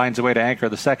he finds a way to anchor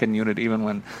the second unit even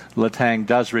when Letang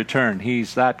does return.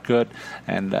 He's that good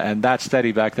and that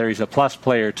steady back there. He's a plus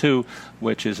player too,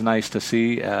 which is nice to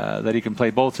see, that he can play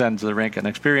both ends of the rink. An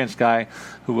experienced guy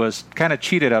who was kind of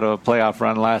cheated out of a playoff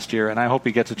run last year, and I hope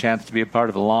he gets a chance to be a part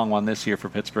of a long one this year for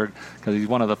Pittsburgh, because he's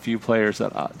one of the few players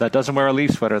that doesn't wear a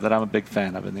Leaf sweater that I'm a big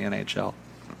fan of in the NHL.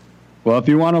 Well, if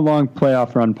you want a long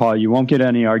playoff run, Paul, you won't get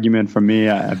any argument from me.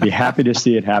 I'd be happy to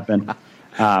see it happen.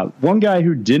 One guy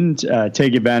who didn't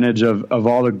take advantage of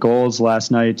all the goals last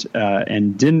night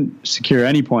and didn't secure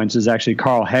any points is actually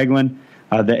Carl Hagelin.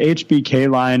 The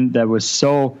HBK line that was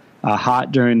so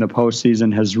hot during the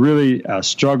postseason has really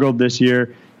struggled this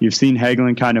year. You've seen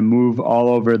Hagelin kind of move all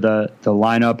over the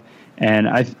lineup, and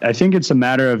I think it's a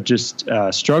matter of just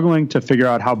struggling to figure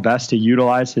out how best to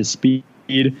utilize his speed,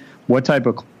 what type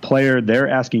of player they're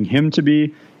asking him to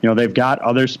be. They've got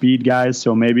other speed guys,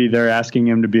 so maybe they're asking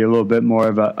him to be a little bit more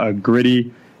of a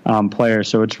gritty player.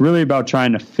 So it's really about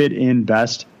trying to fit in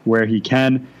best where he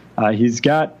can. He's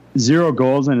got 0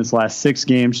 goals in his last 6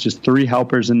 games, just 3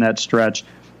 helpers in that stretch.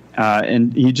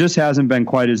 And he just hasn't been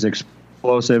quite as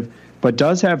explosive, but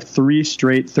does have 3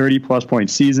 straight 30-plus point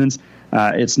seasons.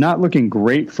 It's not looking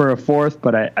great for a 4th,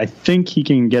 but I think he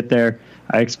can get there.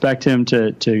 I expect him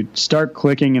to start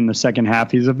clicking in the second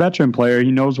half. He's a veteran player.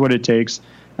 He knows what it takes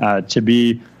to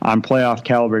be on playoff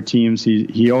caliber teams.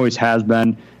 He always has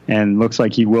been, and looks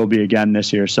like he will be again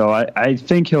this year. So I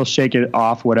think he'll shake it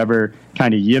off, whatever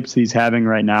kind of yips he's having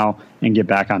right now, and get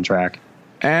back on track.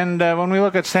 And when we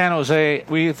look at San Jose,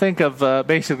 we think of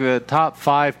basically the top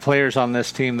 5 players on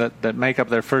this team that make up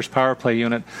their first power play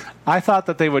unit. I thought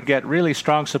that they would get really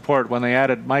strong support when they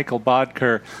added Michael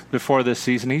Bodker before this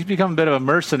season. He's become a bit of a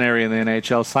mercenary in the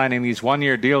NHL, signing these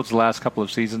one-year deals the last couple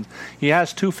of seasons. He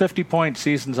has 2 50-point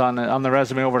seasons on the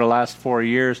resume over the last 4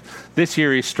 years. This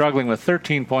year he's struggling with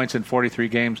 13 points in 43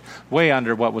 games, way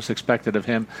under what was expected of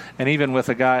him. And even with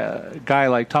a guy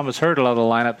like Thomas Hertl out of the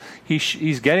lineup,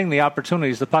 he's getting the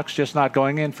opportunities. The puck's just not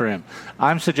going in for him.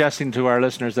 I'm suggesting to our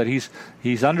listeners that he's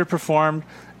underperformed,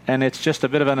 and it's just a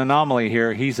bit of an anomaly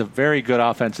here. He's a very good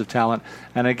offensive talent,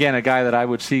 and again, a guy that I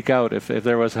would seek out if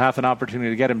there was half an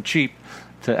opportunity to get him cheap,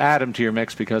 to add him to your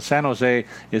mix, because San Jose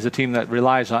is a team that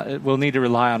will need to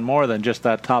rely on more than just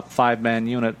that top 5-man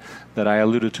unit that I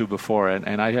alluded to before,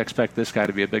 and I expect this guy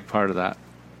to be a big part of that.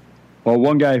 Well,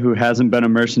 one guy who hasn't been a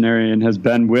mercenary and has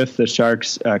been with the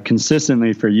Sharks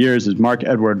consistently for years is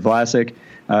Marc-Edouard Vlasic.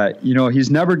 He's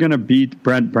never going to beat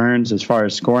Brent Burns as far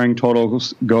as scoring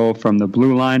totals go from the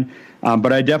blue line,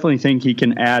 but I definitely think he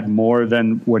can add more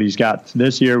than what he's got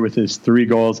this year with his 3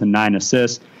 goals and 9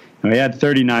 assists. He had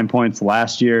 39 points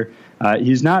last year.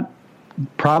 He's not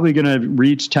probably going to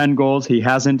reach 10 goals. He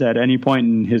hasn't at any point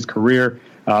in his career,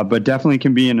 but definitely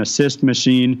can be an assist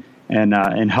machine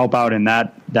and help out in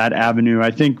that avenue.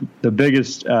 I think the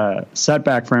biggest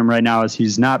setback for him right now is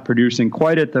he's not producing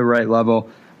quite at the right level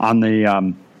on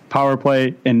the power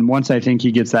play, and once I think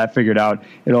he gets that figured out,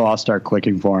 it'll all start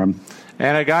clicking for him.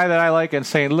 And a guy that I like in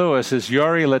St. Louis is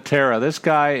Jori Lehtera. This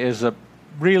guy is a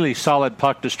really solid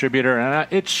puck distributor, and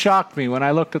it shocked me when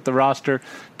I looked at the roster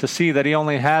to see that he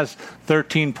only has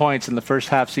 13 points in the first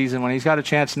half season, when he's got a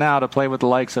chance now to play with the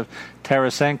likes of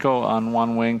Tarasenko on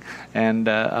one wing and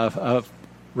a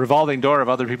revolving door of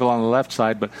other people on the left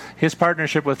side. But his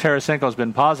partnership with Tarasenko has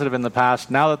been positive in the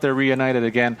past. Now that they're reunited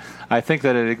again, I think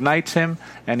that it ignites him,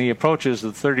 and he approaches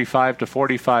the 35 to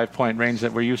 45 point range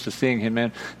that we're used to seeing him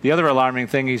in. The other alarming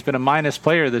thing, he's been a minus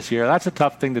player this year. That's a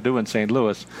tough thing to do in St.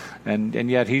 Louis,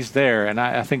 and yet he's there. And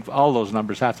I think all those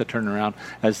numbers have to turn around,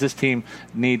 as this team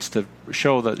needs to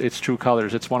show that its true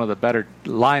colors. It's one of the better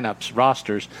lineups,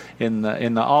 rosters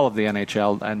in all of the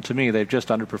NHL, and to me, they've just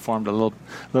underperformed a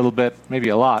little bit, maybe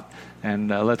a lot. And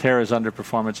Lehtera's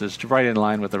underperformance is right in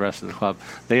line with the rest of the club.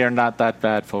 They are not that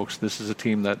bad, folks. This is a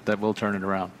team that will turn it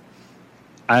around.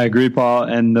 I agree, Paul.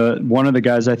 And one of the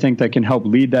guys I think that can help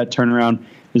lead that turnaround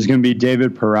is going to be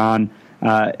David Perron.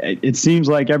 It seems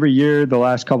like every year, the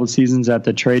last couple of seasons at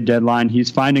the trade deadline,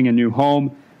 he's finding a new home,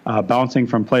 bouncing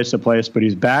from place to place, but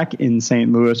he's back in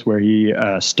St. Louis where he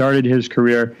started his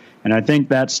career. And I think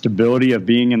that stability of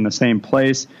being in the same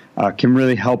place can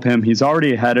really help him. He's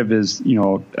already ahead of his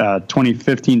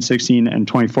 2015-16 and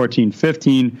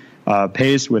 2014-15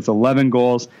 pace with 11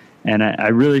 goals. And I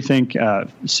really think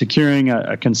securing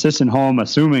a consistent home,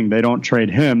 assuming they don't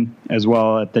trade him as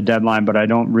well at the deadline, but I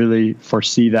don't really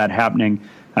foresee that happening.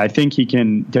 I think he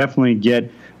can definitely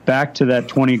get back to that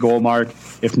 20-goal mark,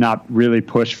 if not really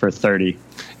push for 30.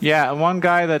 Yeah, one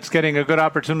guy that's getting a good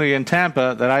opportunity in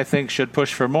Tampa that I think should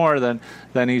push for more than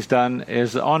he's done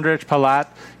is Ondrej Palat.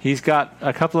 He's got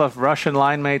a couple of Russian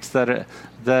line mates that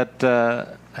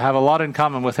have a lot in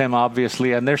common with him,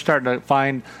 obviously, and they're starting to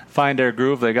find their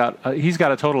groove. He's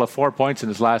got a total of 4 points in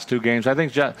his last 2 games. I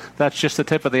think that's just the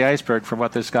tip of the iceberg for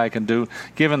what this guy can do,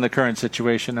 given the current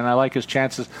situation, and I like his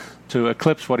chances to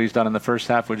eclipse what he's done in the first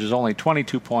half, which is only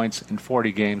 22 points in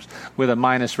 40 games with a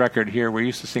minus record here. We're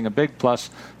used to seeing a big plus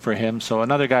for him, so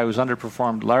another guy who's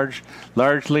underperformed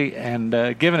largely, and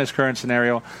given his current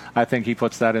scenario, I think he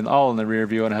puts that all in the rear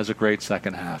view and has a great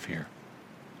second half here.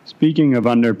 Speaking of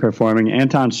underperforming,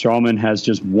 Anton Stralman has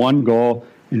just 1 goal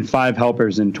and 5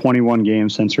 helpers in 21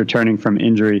 games since returning from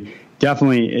injury.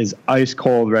 Definitely is ice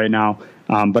cold right now,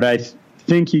 but I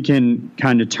think he can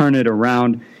kind of turn it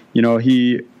around.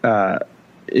 He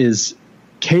is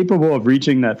capable of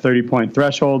reaching that 30-point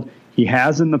threshold. He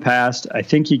has in the past. I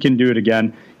think he can do it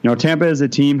again. Tampa as a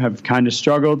team have kind of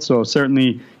struggled, so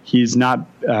certainly he's not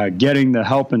getting the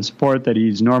help and support that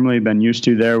he's normally been used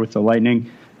to there with the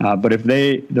Lightning. But if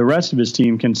the rest of his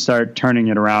team can start turning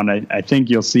it around, I think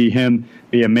you'll see him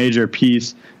be a major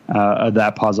piece of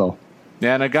that puzzle.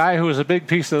 Yeah, and a guy who is a big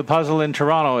piece of the puzzle in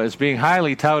Toronto is being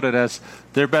highly touted as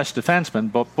their best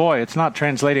defenseman. But, boy, it's not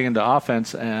translating into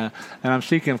offense. And I'm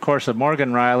speaking, of course, of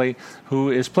Morgan Rielly, who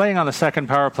is playing on the second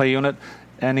power play unit,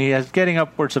 and he is getting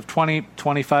upwards of 20,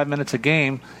 25 minutes a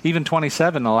game, even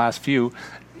 27 the last few.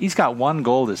 He's got 1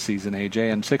 goal this season,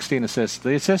 AJ, and 16 assists.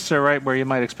 The assists are right where you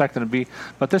might expect them to be,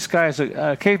 but this guy is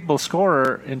a capable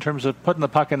scorer in terms of putting the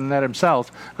puck in the net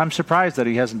himself. I'm surprised that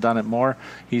he hasn't done it more.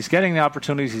 He's getting the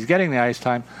opportunities. He's getting the ice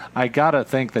time. I got to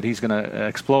think that he's going to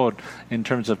explode in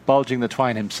terms of bulging the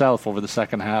twine himself over the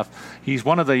second half. He's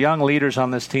one of the young leaders on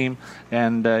this team,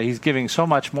 and he's giving so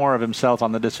much more of himself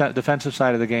on the defensive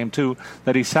side of the game, too,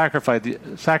 that he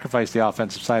sacrificed the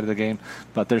offensive side of the game.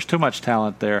 But there's too much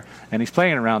talent there, and he's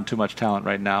playing around too much talent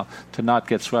right now to not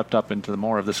get swept up into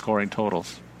more of the scoring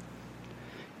totals.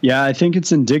 Yeah, I think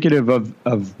it's indicative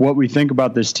of what we think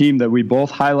about this team that we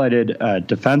both highlighted.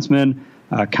 Defenseman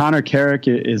Connor Carrick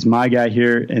is my guy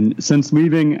here, and since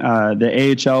leaving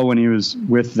the AHL when he was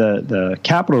with the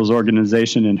Capitals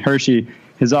organization in Hershey,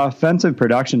 his offensive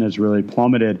production has really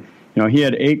plummeted. He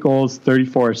had 8 goals,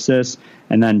 34 assists,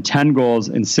 and then 10 goals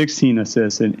and 16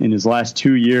 assists in his last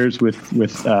 2 years with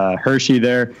Hershey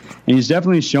there. And he's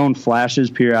definitely shown flashes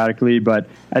periodically, but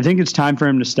I think it's time for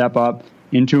him to step up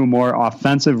into a more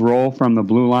offensive role from the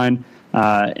blue line.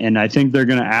 And I think they're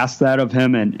going to ask that of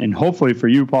him. And hopefully for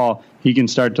you, Paul, he can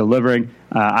start delivering.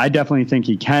 I definitely think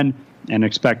he can and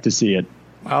expect to see it.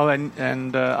 Well,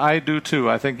 and I do too.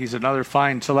 I think he's another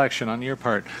fine selection on your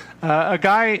part. A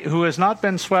guy who has not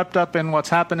been swept up in what's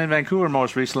happened in Vancouver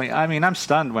most recently. I mean, I'm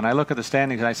stunned when I look at the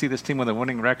standings and I see this team with a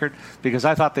winning record, because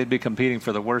I thought they'd be competing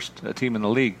for the worst team in the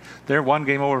league. They're 1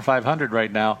 game over 500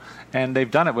 right now, and they've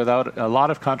done it without a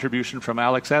lot of contribution from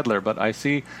Alex Edler. But I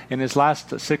see in his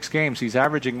last 6 games, he's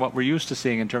averaging what we're used to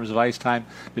seeing in terms of ice time,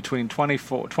 between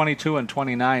 22 and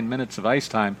 29 minutes of ice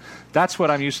time. That's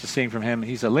what I'm used to seeing from him.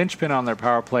 He's a linchpin on their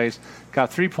power plays,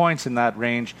 got 3 points in that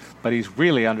range, but he's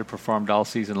really underperformed all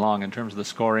season long in terms of the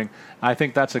scoring. I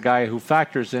think that's a guy who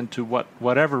factors into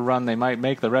whatever run they might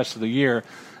make the rest of the year,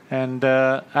 and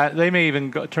they may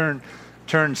even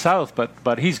turn south,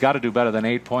 but he's got to do better than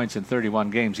 8 points in 31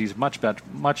 games. He's much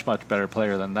better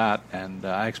player than that, and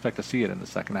I expect to see it in the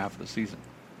second half of the season.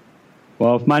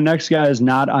 Well, if my next guy is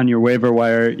not on your waiver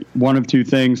wire, one of two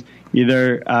things: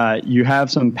 either you have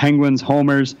some Penguins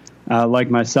homers like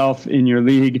myself in your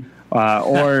league,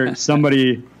 or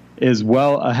somebody is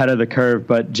well ahead of the curve.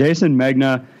 But Jason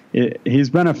Megna,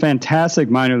 he's been a fantastic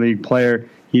minor league player.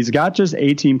 He's got just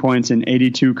 18 points in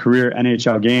 82 career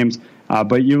NHL games.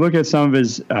 But you look at some of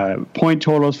his point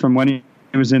totals from when he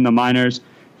was in the minors.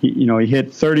 He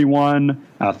hit 31,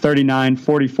 39,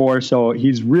 44. So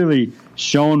he's really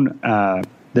shown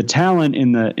the talent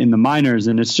in the minors,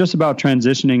 and it's just about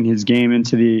transitioning his game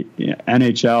into the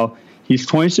NHL. He's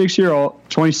 26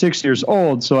 years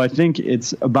old, so I think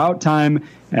it's about time.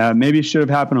 Maybe it should have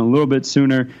happened a little bit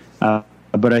sooner.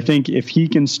 But I think if he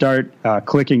can start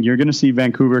clicking, you're going to see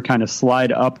Vancouver kind of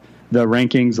slide up the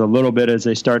rankings a little bit as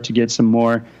they start to get some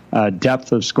more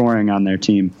depth of scoring on their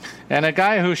team. And a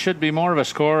guy who should be more of a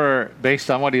scorer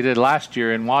based on what he did last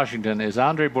year in Washington is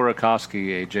Andrei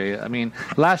Burakovsky, AJ. I mean,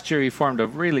 last year he formed a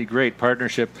really great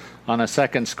partnership on a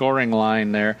second scoring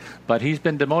line there, but he's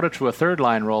been demoted to a third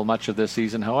line role much of this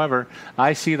season. However,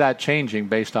 I see that changing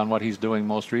based on what he's doing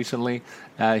most recently.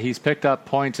 He's picked up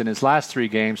points in his last 3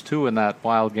 games, 2 in that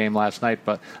Wild game last night,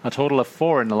 but a total of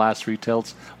 4 in the last 3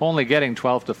 tilts, only getting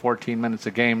 12 to 14 minutes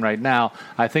a game right now.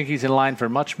 I think he's in line for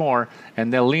much more,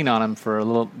 and they'll lean on him for a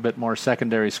little bit more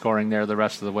secondary scoring there the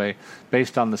rest of the way.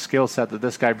 Based on the skill set that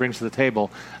this guy brings to the table,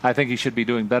 I think he should be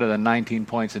doing better than 19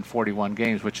 points in 41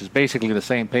 games, which is basically the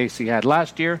same pace he had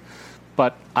last year.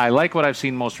 But I like what I've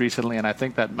seen most recently, and I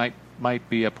think that might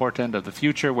be a portent of the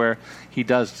future where he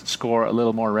does score a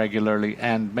little more regularly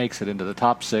and makes it into the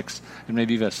top 6 and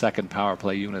maybe even a second power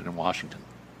play unit in Washington.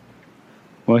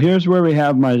 Well, here's where we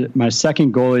have my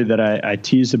second goalie that I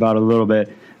teased about a little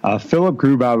bit. Philip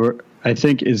Grubauer, I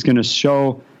think, is going to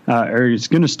show or he's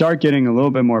going to start getting a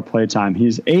little bit more play time.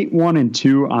 He's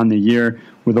 8-1-2 on the year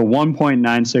with a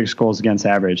 1.96 goals against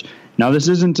average. Now, this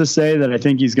isn't to say that I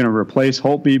think he's going to replace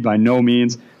Holtby, by no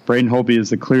means. Braden Holtby is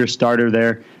the clear starter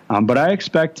there. But I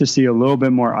expect to see a little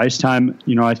bit more ice time.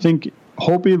 I think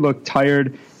Holtby looked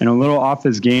tired and a little off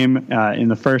his game in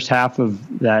the first half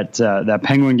of that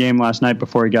Penguin game last night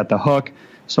before he got the hook.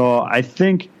 So I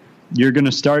think you're going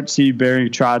to start to see Barry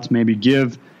Trotz maybe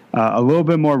give a little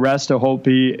bit more rest to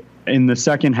Holtby in the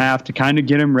second half to kind of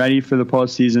get him ready for the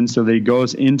postseason so that he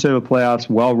goes into the playoffs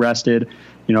well rested.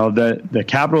 The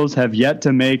Capitals have yet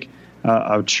to make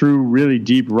a true, really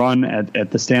deep run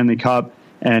at the Stanley Cup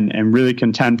and really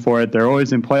contend for it. They're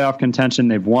always in playoff contention.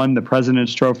 They've won the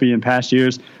President's Trophy in past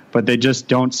years, but they just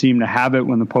don't seem to have it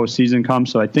when the postseason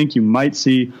comes. So I think you might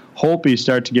see Holtby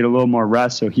start to get a little more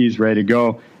rest so he's ready to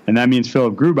go. And that means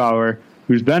Philip Grubauer,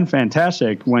 who's been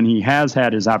fantastic when he has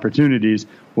had his opportunities,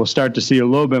 will start to see a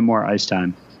little bit more ice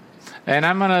time. And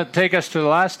I'm going to take us to the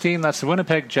last team. That's the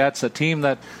Winnipeg Jets, a team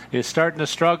that is starting to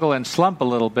struggle and slump a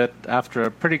little bit after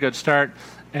a pretty good start.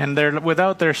 And they're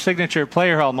without their signature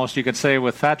player, almost, you could say,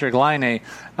 with Patrik Laine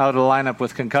out of the lineup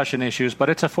with concussion issues. But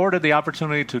it's afforded the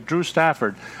opportunity to Drew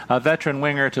Stafford, a veteran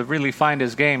winger, to really find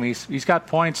his game. He's got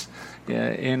points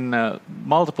in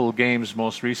multiple games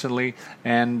most recently,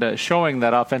 and showing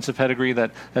that offensive pedigree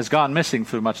that has gone missing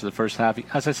through much of the first half.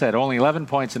 As I said, only 11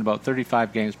 points in about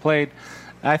 35 games played.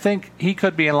 I think he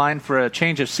could be in line for a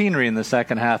change of scenery in the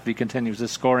second half if he continues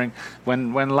this scoring.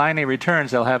 When Laine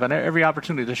returns, they'll have every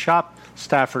opportunity to shop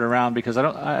Stafford around, because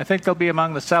I think they'll be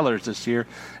among the sellers this year.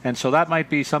 And so that might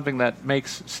be something that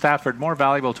makes Stafford more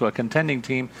valuable to a contending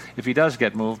team if he does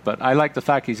get moved. But I like the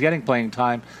fact he's getting playing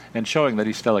time and showing that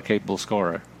he's still a capable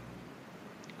scorer.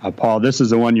 Paul, this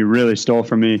is the one you really stole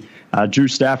from me. Drew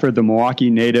Stafford, the Milwaukee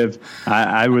native.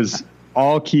 I was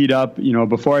all keyed up,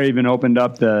 before I even opened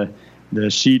up the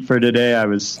sheet for today. I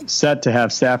was set to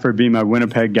have Stafford be my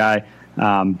Winnipeg guy.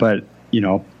 But,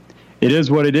 it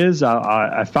is what it is.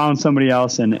 I found somebody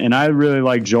else, and I really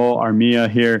like Joel Armia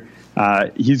here.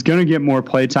 He's going to get more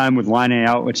play time with Laine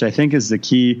out, which I think is the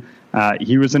key.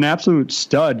 He was an absolute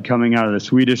stud coming out of the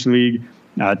Swedish league,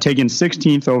 taken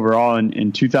 16th overall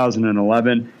in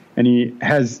 2011, and he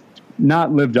has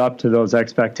not lived up to those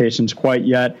expectations quite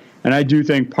yet. And I do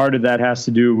think part of that has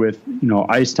to do with,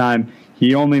 ice time.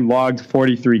 He only logged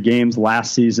 43 games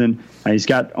last season. He's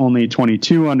got only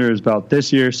 22 under his belt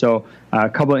this year, so a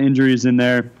couple of injuries in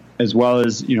there, as well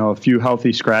as, a few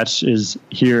healthy scratches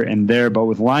here and there. But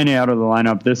with Laine out of the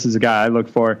lineup, this is a guy I look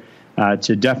for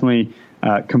to definitely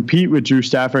compete with Drew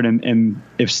Stafford. And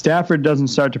if Stafford doesn't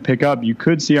start to pick up, you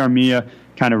could see Armia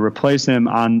kind of replace him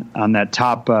on that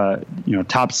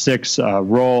top six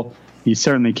role. He's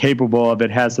certainly capable of it,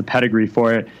 has the pedigree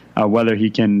for it. Whether he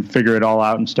can figure it all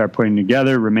out and start putting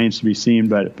together remains to be seen,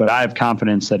 but I have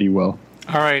confidence that he will.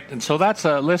 All right, and so that's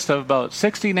a list of about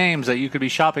 60 names that you could be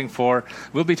shopping for.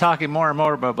 We'll be talking more and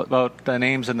more about the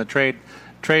names in the trade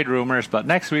rumors, but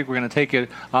next week we're going to take it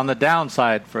on the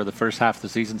downside for the first half of the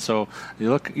season. So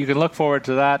you can look forward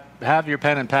to that. Have your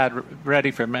pen and pad ready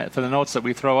for the notes that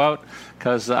we throw out,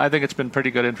 because I think it's been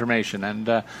pretty good information.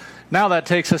 And now that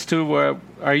takes us to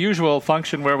our usual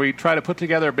function where we try to put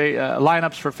together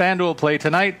lineups for FanDuel play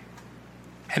tonight.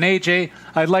 And AJ,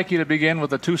 I'd like you to begin with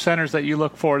the two centers that you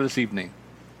look for this evening.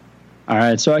 All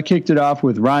right, so I kicked it off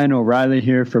with Ryan O'Reilly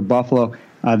here for Buffalo.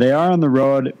 They are on the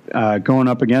road going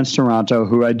up against Toronto,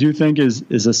 who I do think is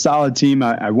a solid team.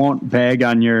 I won't bag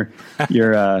on your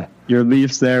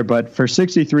Leafs there, but for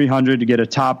 $6,300 to get a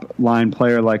top line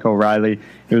player like O'Reilly,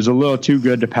 it was a little too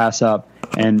good to pass up.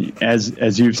 And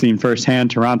as you've seen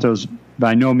firsthand, Toronto's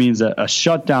by no means a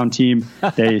shutdown team.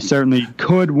 They certainly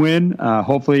could win,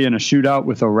 hopefully in a shootout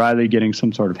with O'Reilly getting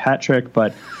some sort of hat trick,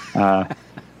 but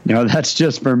that's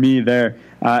just for me there.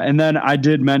 And then I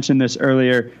did mention this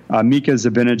earlier. Mika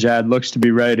Zibanejad looks to be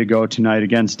ready to go tonight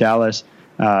against Dallas.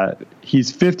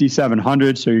 He's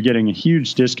 $5,700, so you're getting a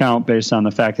huge discount based on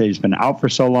the fact that he's been out for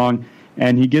so long.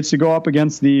 And he gets to go up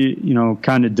against the,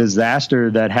 kind of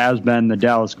disaster that has been the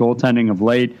Dallas goaltending of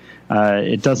late.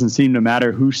 It doesn't seem to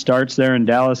matter who starts there in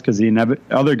Dallas because the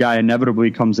other guy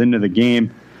inevitably comes into the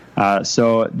game.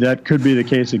 So that could be the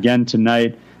case again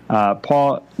tonight.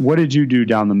 Paul, what did you do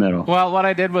down the middle? Well, what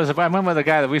I did was I went with a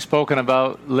guy that we've spoken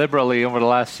about liberally over the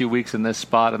last few weeks in this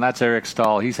spot, and that's Eric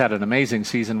Staal. He's had an amazing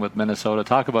season with Minnesota.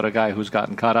 Talk about a guy who's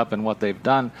gotten caught up in what they've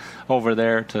done over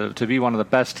there to be one of the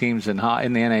best teams in the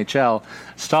NHL.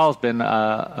 Staal's been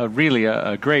really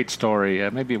a great story,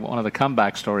 maybe one of the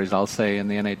comeback stories, I'll say, in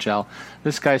the NHL.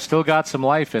 This guy's still got some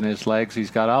life in his legs. He's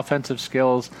got offensive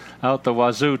skills out the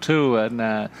wazoo, too, and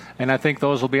I think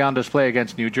those will be on display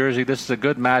against New Jersey. This is a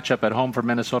good matchup at home for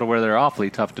Minnesota, where they're awfully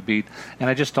tough to beat, and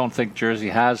I just don't think Jersey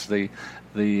has the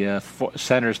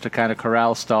centers to kind of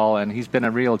corral Staal, and he's been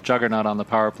a real juggernaut on the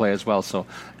power play as well, so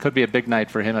could be a big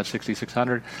night for him at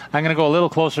 $6,600. I'm going to go a little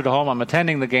closer to home. I'm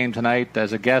attending the game tonight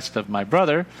as a guest of my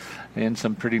brother in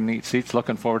some pretty neat seats.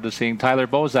 Looking forward to seeing Tyler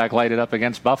Bozak light it up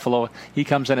against Buffalo. He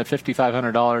comes in at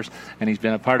 $5,500, and he's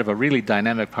been a part of a really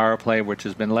dynamic power play, which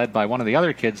has been led by one of the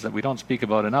other kids that we don't speak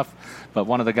about enough, but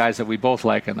one of the guys that we both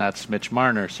like, and that's Mitch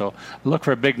Marner. So look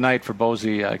for a big night for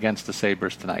Bozy against the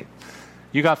Sabres tonight.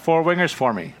 You got four wingers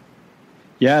for me.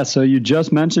 Yeah, so you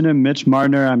just mentioned him, Mitch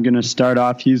Marner. I'm going to start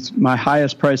off. He's my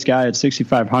highest price guy at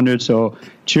 $6,500, so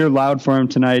cheer loud for him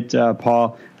tonight,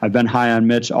 Paul. I've been high on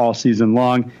Mitch all season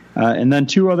long. And then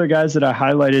two other guys that I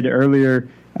highlighted earlier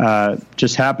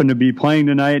just happen to be playing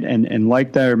tonight and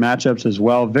like their matchups as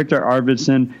well. Victor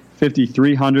Arvidsson,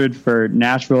 $5,300 for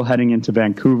Nashville heading into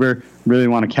Vancouver. Really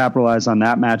want to capitalize on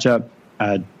that matchup.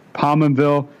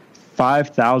 Pominville,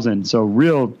 5,000. So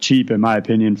real cheap, in my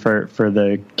opinion, for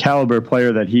the caliber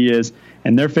player that he is.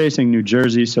 And they're facing New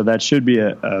Jersey, so that should be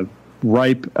a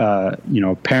ripe,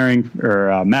 pairing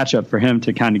or matchup for him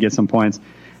to kind of get some points.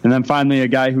 And then finally, a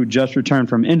guy who just returned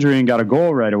from injury and got a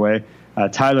goal right away,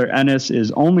 Tyler Ennis,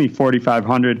 is only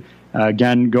 4,500.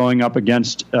 Again, going up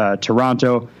against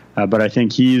Toronto, but I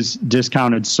think he's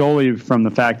discounted solely from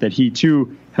the fact that he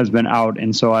too has been out.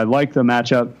 And so I like the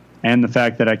matchup and the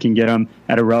fact that I can get him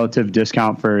at a relative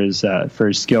discount for his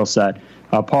skill set.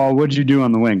 Paul, what did you do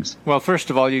on the wings? Well, first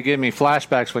of all, you gave me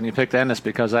flashbacks when you picked Ennis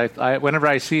because I whenever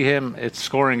I see him, it's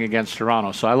scoring against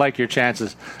Toronto. So I like your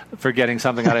chances for getting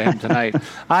something out of him tonight.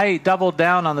 I doubled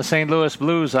down on the St. Louis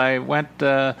Blues. I went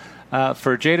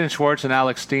for Jaden Schwartz and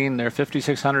Alex Steen. They're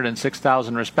 5,600 and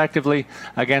 6,000 respectively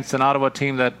against an Ottawa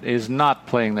team that is not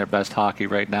playing their best hockey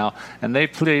right now. And they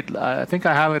played, I think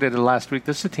I highlighted it last week,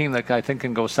 this is a team that I think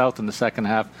can go south in the second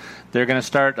half. They're going to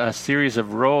start a series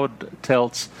of road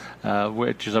tilts,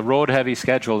 which is a road-heavy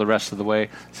schedule the rest of the way.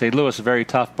 St. Louis is a very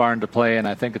tough barn to play, and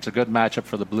I think it's a good matchup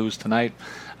for the Blues tonight.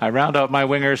 I round out my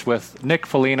wingers with Nick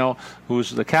Foligno,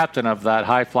 who's the captain of that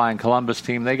high-flying Columbus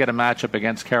team. They get a matchup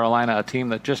against Carolina, a team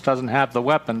that just doesn't have the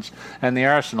weapons and the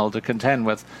arsenal to contend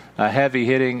with a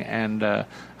heavy-hitting and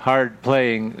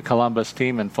hard-playing Columbus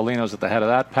team, and Foligno's at the head of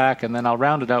that pack. And then I'll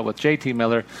round it out with JT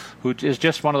Miller, who is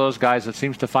just one of those guys that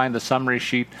seems to find the summary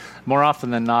sheet more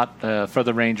often than not for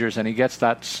the Rangers, and he gets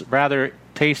that rather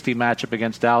tasty matchup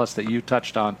against Dallas that you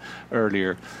touched on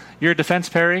earlier. Your defense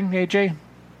pairing, AJ?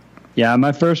 Yeah,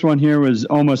 my first one here was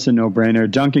almost a no-brainer.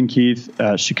 Duncan Keith,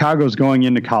 Chicago's going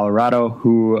into Colorado,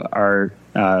 who are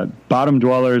bottom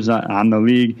dwellers on the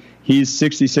league. He's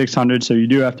 6,600, so you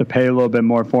do have to pay a little bit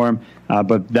more for him,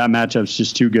 but that matchup's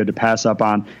just too good to pass up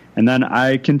on. And then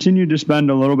I continued to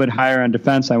spend a little bit higher on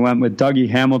defense. I went with Dougie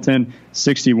Hamilton,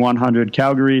 6,100.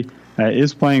 Calgary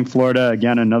is playing Florida.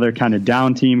 Again, another kind of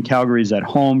down team. Calgary's at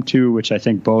home, too, which I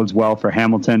think bodes well for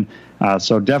Hamilton.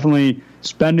 So definitely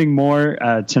spending more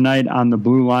tonight on the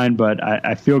blue line, but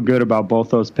I feel good about both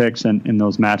those picks and in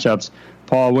those matchups.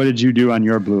 Paul, what did you do on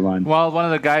your blue line? Well, one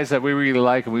of the guys that we really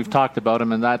like, and we've talked about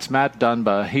him, and that's Matt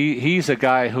Dunba. He's a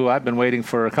guy who I've been waiting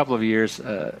for a couple of years,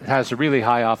 has a really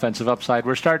high offensive upside.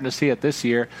 We're starting to see it this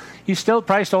year. He's still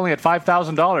priced only at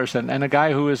 $5,000, and a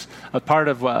guy who is a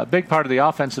big part of the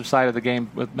offensive side of the game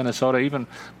with Minnesota, even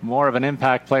more of an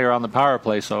impact player on the power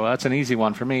play, so that's an easy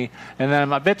one for me. And then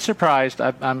I'm a bit surprised.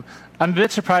 I'm a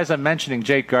bit surprised I'm mentioning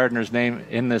Jake Gardner's name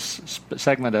in this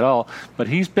segment at all, but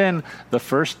he's been the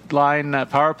first-line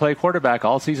power play quarterback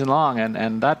all season long,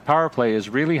 and that power play is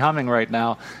really humming right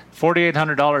now.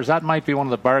 $4,800, that might be one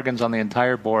of the bargains on the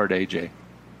entire board, AJ.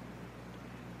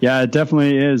 Yeah, it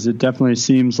definitely is. It definitely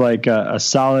seems like a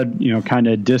solid, kind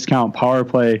of discount power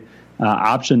play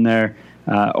option there.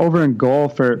 Over in goal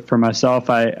for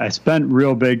myself, I spent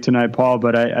real big tonight, Paul,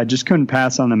 but I just couldn't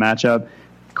pass on the matchup.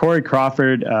 Corey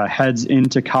Crawford heads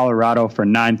into Colorado for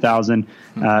 9,000.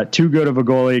 Too good of a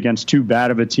goalie against too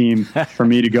bad of a team for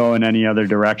me to go in any other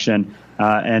direction.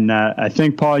 And I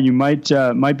think, Paul, you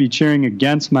might be cheering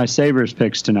against my Sabres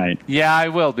picks tonight. Yeah, I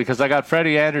will, because I got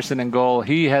Freddie Anderson in goal.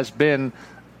 He has been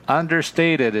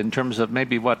understated in terms of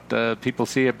maybe what people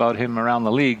see about him around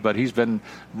the league, but he's been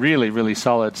really, really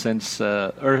solid since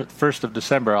 1st of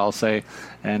December, I'll say,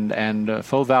 and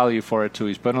full value for it, too.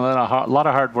 He's put in a lot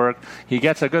of hard work. He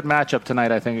gets a good matchup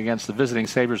tonight, I think, against the visiting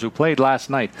Sabres, who played last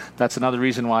night. That's another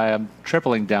reason why I'm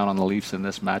tripling down on the Leafs in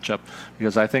this matchup,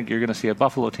 because I think you're going to see a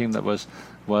Buffalo team that was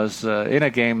in a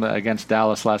game against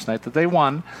Dallas last night that they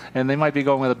won, and they might be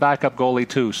going with a backup goalie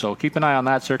too. So keep an eye on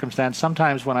that circumstance.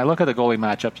 Sometimes when I look at the goalie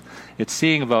matchups, it's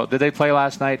seeing about, did they play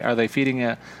last night? Are they feeding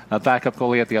a backup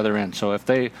goalie at the other end? So if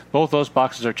both those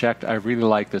boxes are checked, I really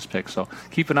like this pick. So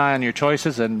keep an eye on your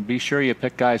choices and be sure you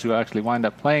pick guys who actually wind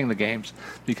up playing the games,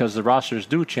 because the rosters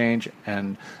do change,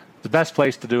 and the best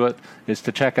place to do it is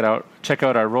to check out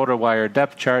our RotoWire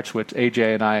depth charts, which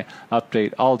AJ and I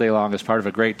update all day long as part of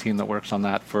a great team that works on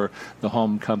that for the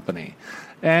home company.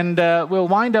 And we'll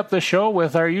wind up the show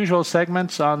with our usual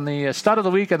segments on the stud of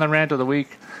the week and the rant of the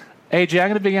week. AJ, I'm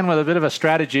going to begin with a bit of a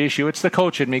strategy issue. It's the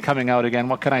coach in me coming out again.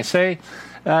 What can I say?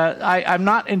 I'm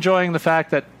not enjoying the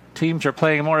fact that teams are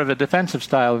playing more of a defensive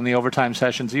style in the overtime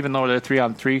sessions, even though they're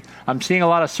 3-on-3. I'm seeing a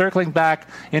lot of circling back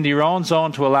into your own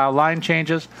zone to allow line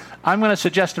changes. I'm going to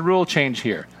suggest a rule change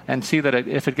here and see that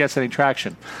if it gets any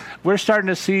traction. We're starting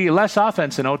to see less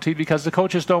offense in OT because the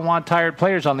coaches don't want tired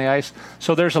players on the ice,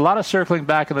 so there's a lot of circling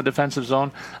back in the defensive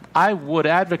zone. I would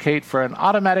advocate for an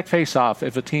automatic face-off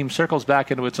if a team circles back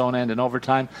into its own end in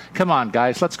overtime. Come on,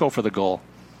 guys, let's go for the goal.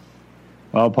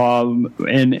 Well, Paul,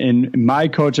 in my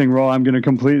coaching role, I'm going to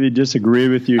completely disagree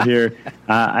with you here.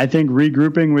 I think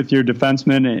regrouping with your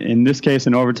defensemen, in this case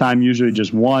in overtime, usually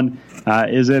just one,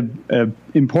 is a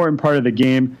important part of the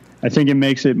game. I think it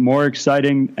makes it more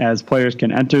exciting as players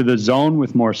can enter the zone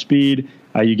with more speed.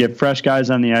 You get fresh guys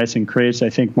on the ice and creates, I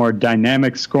think, more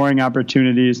dynamic scoring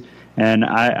opportunities. And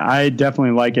I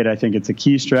definitely like it. I think it's a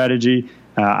key strategy.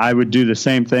 I would do the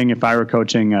same thing if I were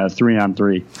coaching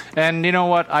 3-on-3. And you know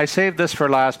what? I saved this for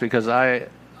last because I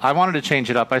wanted to change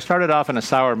it up. I started off in a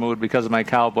sour mood because of my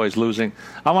Cowboys losing.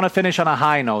 I want to finish on a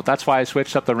high note. That's why I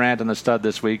switched up the rant and the stud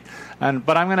this week.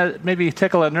 But I'm going to maybe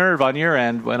tickle a nerve on your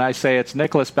end when I say it's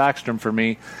Nicklas Backstrom for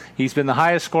me. He's been the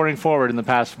highest scoring forward in the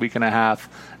past week and a half,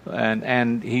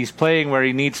 and he's playing where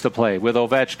he needs to play with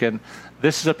Ovechkin.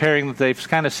 This is a pairing that they've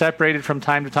kind of separated from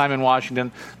time to time in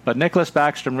Washington. But Nicklas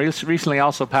Backstrom recently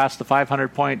also passed the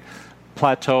 500-point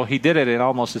plateau. He did it in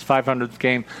almost his 500th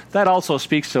game. That also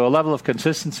speaks to a level of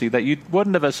consistency that you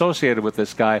wouldn't have associated with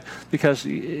this guy because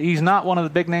he's not one of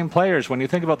the big-name players. When you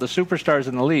think about the superstars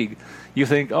in the league, you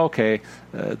think, okay,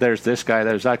 there's this guy,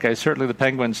 there's that guy. Certainly the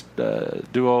Penguins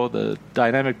duo, the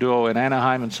dynamic duo in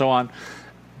Anaheim and so on.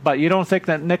 But you don't think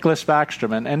that Nicklas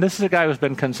Backstrom, and this is a guy who's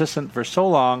been consistent for so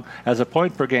long as a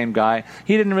point-per-game guy,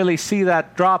 he didn't really see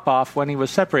that drop-off when he was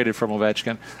separated from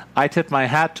Ovechkin. I tip my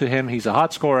hat to him. He's a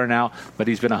hot scorer now, but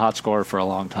he's been a hot scorer for a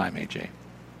long time, AJ.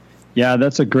 Yeah,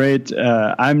 that's a great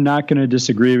I'm not going to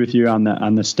disagree with you on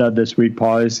the stud this week,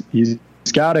 Paul. He's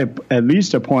got at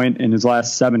least a point in his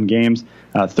last 7 games,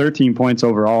 13 points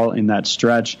overall in that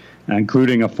stretch,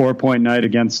 including a 4-point night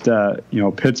against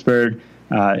Pittsburgh.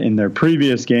 In their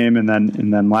previous game, and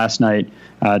then last night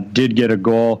did get a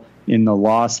goal in the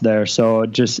loss there. So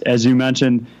just as you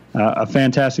mentioned, a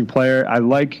fantastic player. I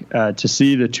like to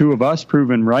see the two of us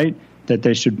proven right that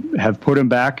they should have put him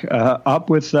back up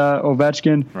with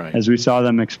Ovechkin. Right. As we saw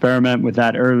them experiment with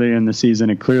that earlier in the season.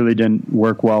 It clearly didn't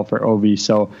work well for Ovi.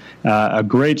 So a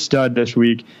great stud this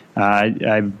week.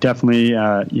 I definitely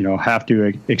have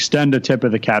to extend a tip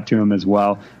of the cap to him as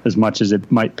well, as much as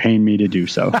it might pain me to do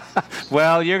so.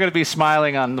 Well, you're going to be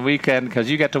smiling on the weekend because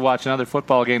you get to watch another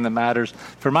football game that matters.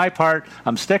 For my part,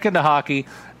 I'm sticking to hockey.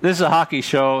 This is a hockey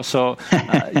show, so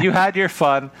you had your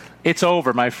fun. It's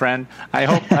over, my friend. I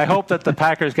hope that the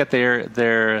Packers get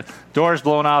their doors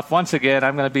blown off once again.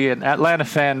 I'm going to be an Atlanta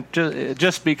fan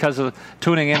just because of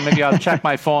tuning in. Maybe I'll check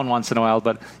my phone once in a while,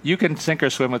 but you can sink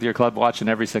or swim with your club watching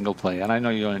every single play, and I know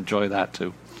you'll enjoy that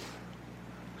too.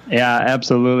 Yeah,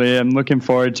 absolutely. I'm looking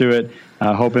forward to it.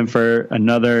 Hoping for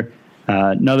another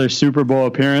Super Bowl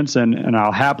appearance, and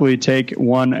I'll happily take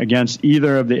one against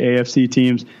either of the AFC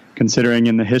teams, considering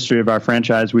in the history of our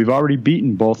franchise, we've already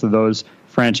beaten both of those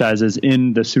franchises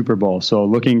in the Super Bowl. So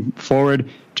looking forward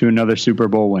to another Super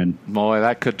Bowl win. Boy,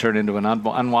 that could turn into an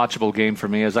unwatchable game for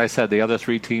me. As I said, the other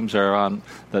 3 teams are on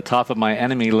the top of my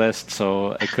enemy list,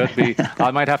 so it could be.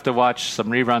 I might have to watch some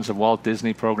reruns of Walt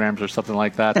Disney programs or something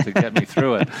like that to get me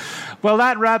through it. Well,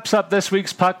 that wraps up this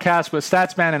week's podcast with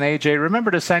Statsman and AJ.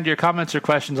 Remember to send your comments or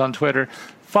questions on Twitter.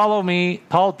 Follow me,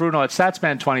 Paul Bruno, at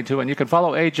Statsman22, and you can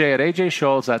follow AJ at AJ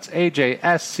Scholz. That's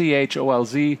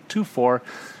AJSCHOLZ24.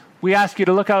 We ask you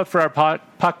to look out for our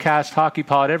podcast, Hockey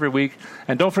Pod, every week.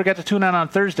 And don't forget to tune in on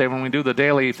Thursday when we do the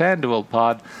daily FanDuel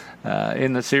pod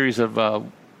in the series of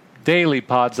daily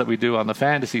pods that we do on the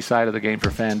fantasy side of the game for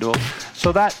FanDuel,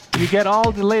 so that you get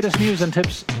all the latest news and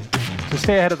tips to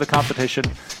stay ahead of the competition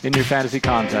in your fantasy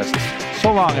contests.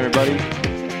 So long, everybody.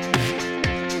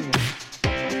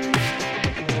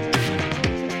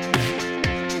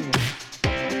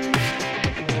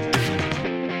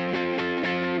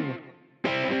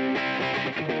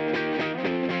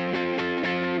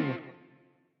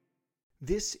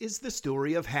 This is the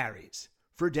story of Harry's.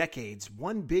 For decades,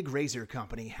 one big razor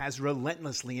company has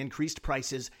relentlessly increased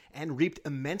prices and reaped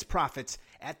immense profits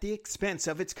at the expense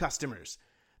of its customers.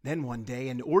 Then one day,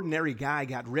 an ordinary guy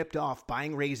got ripped off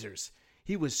buying razors.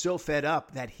 He was so fed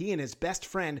up that he and his best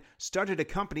friend started a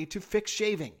company to fix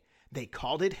shaving. They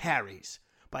called it Harry's.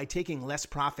 By taking less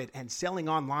profit and selling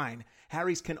online,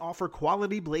 Harry's can offer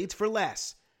quality blades for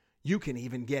less. You can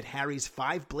even get Harry's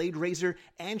 5-blade razor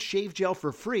and shave gel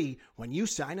for free when you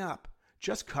sign up.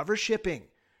 Just cover shipping.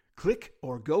 Click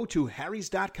or go to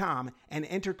harrys.com and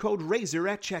enter code RAZOR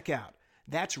at checkout.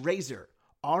 That's RAZOR,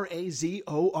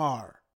 R-A-Z-O-R.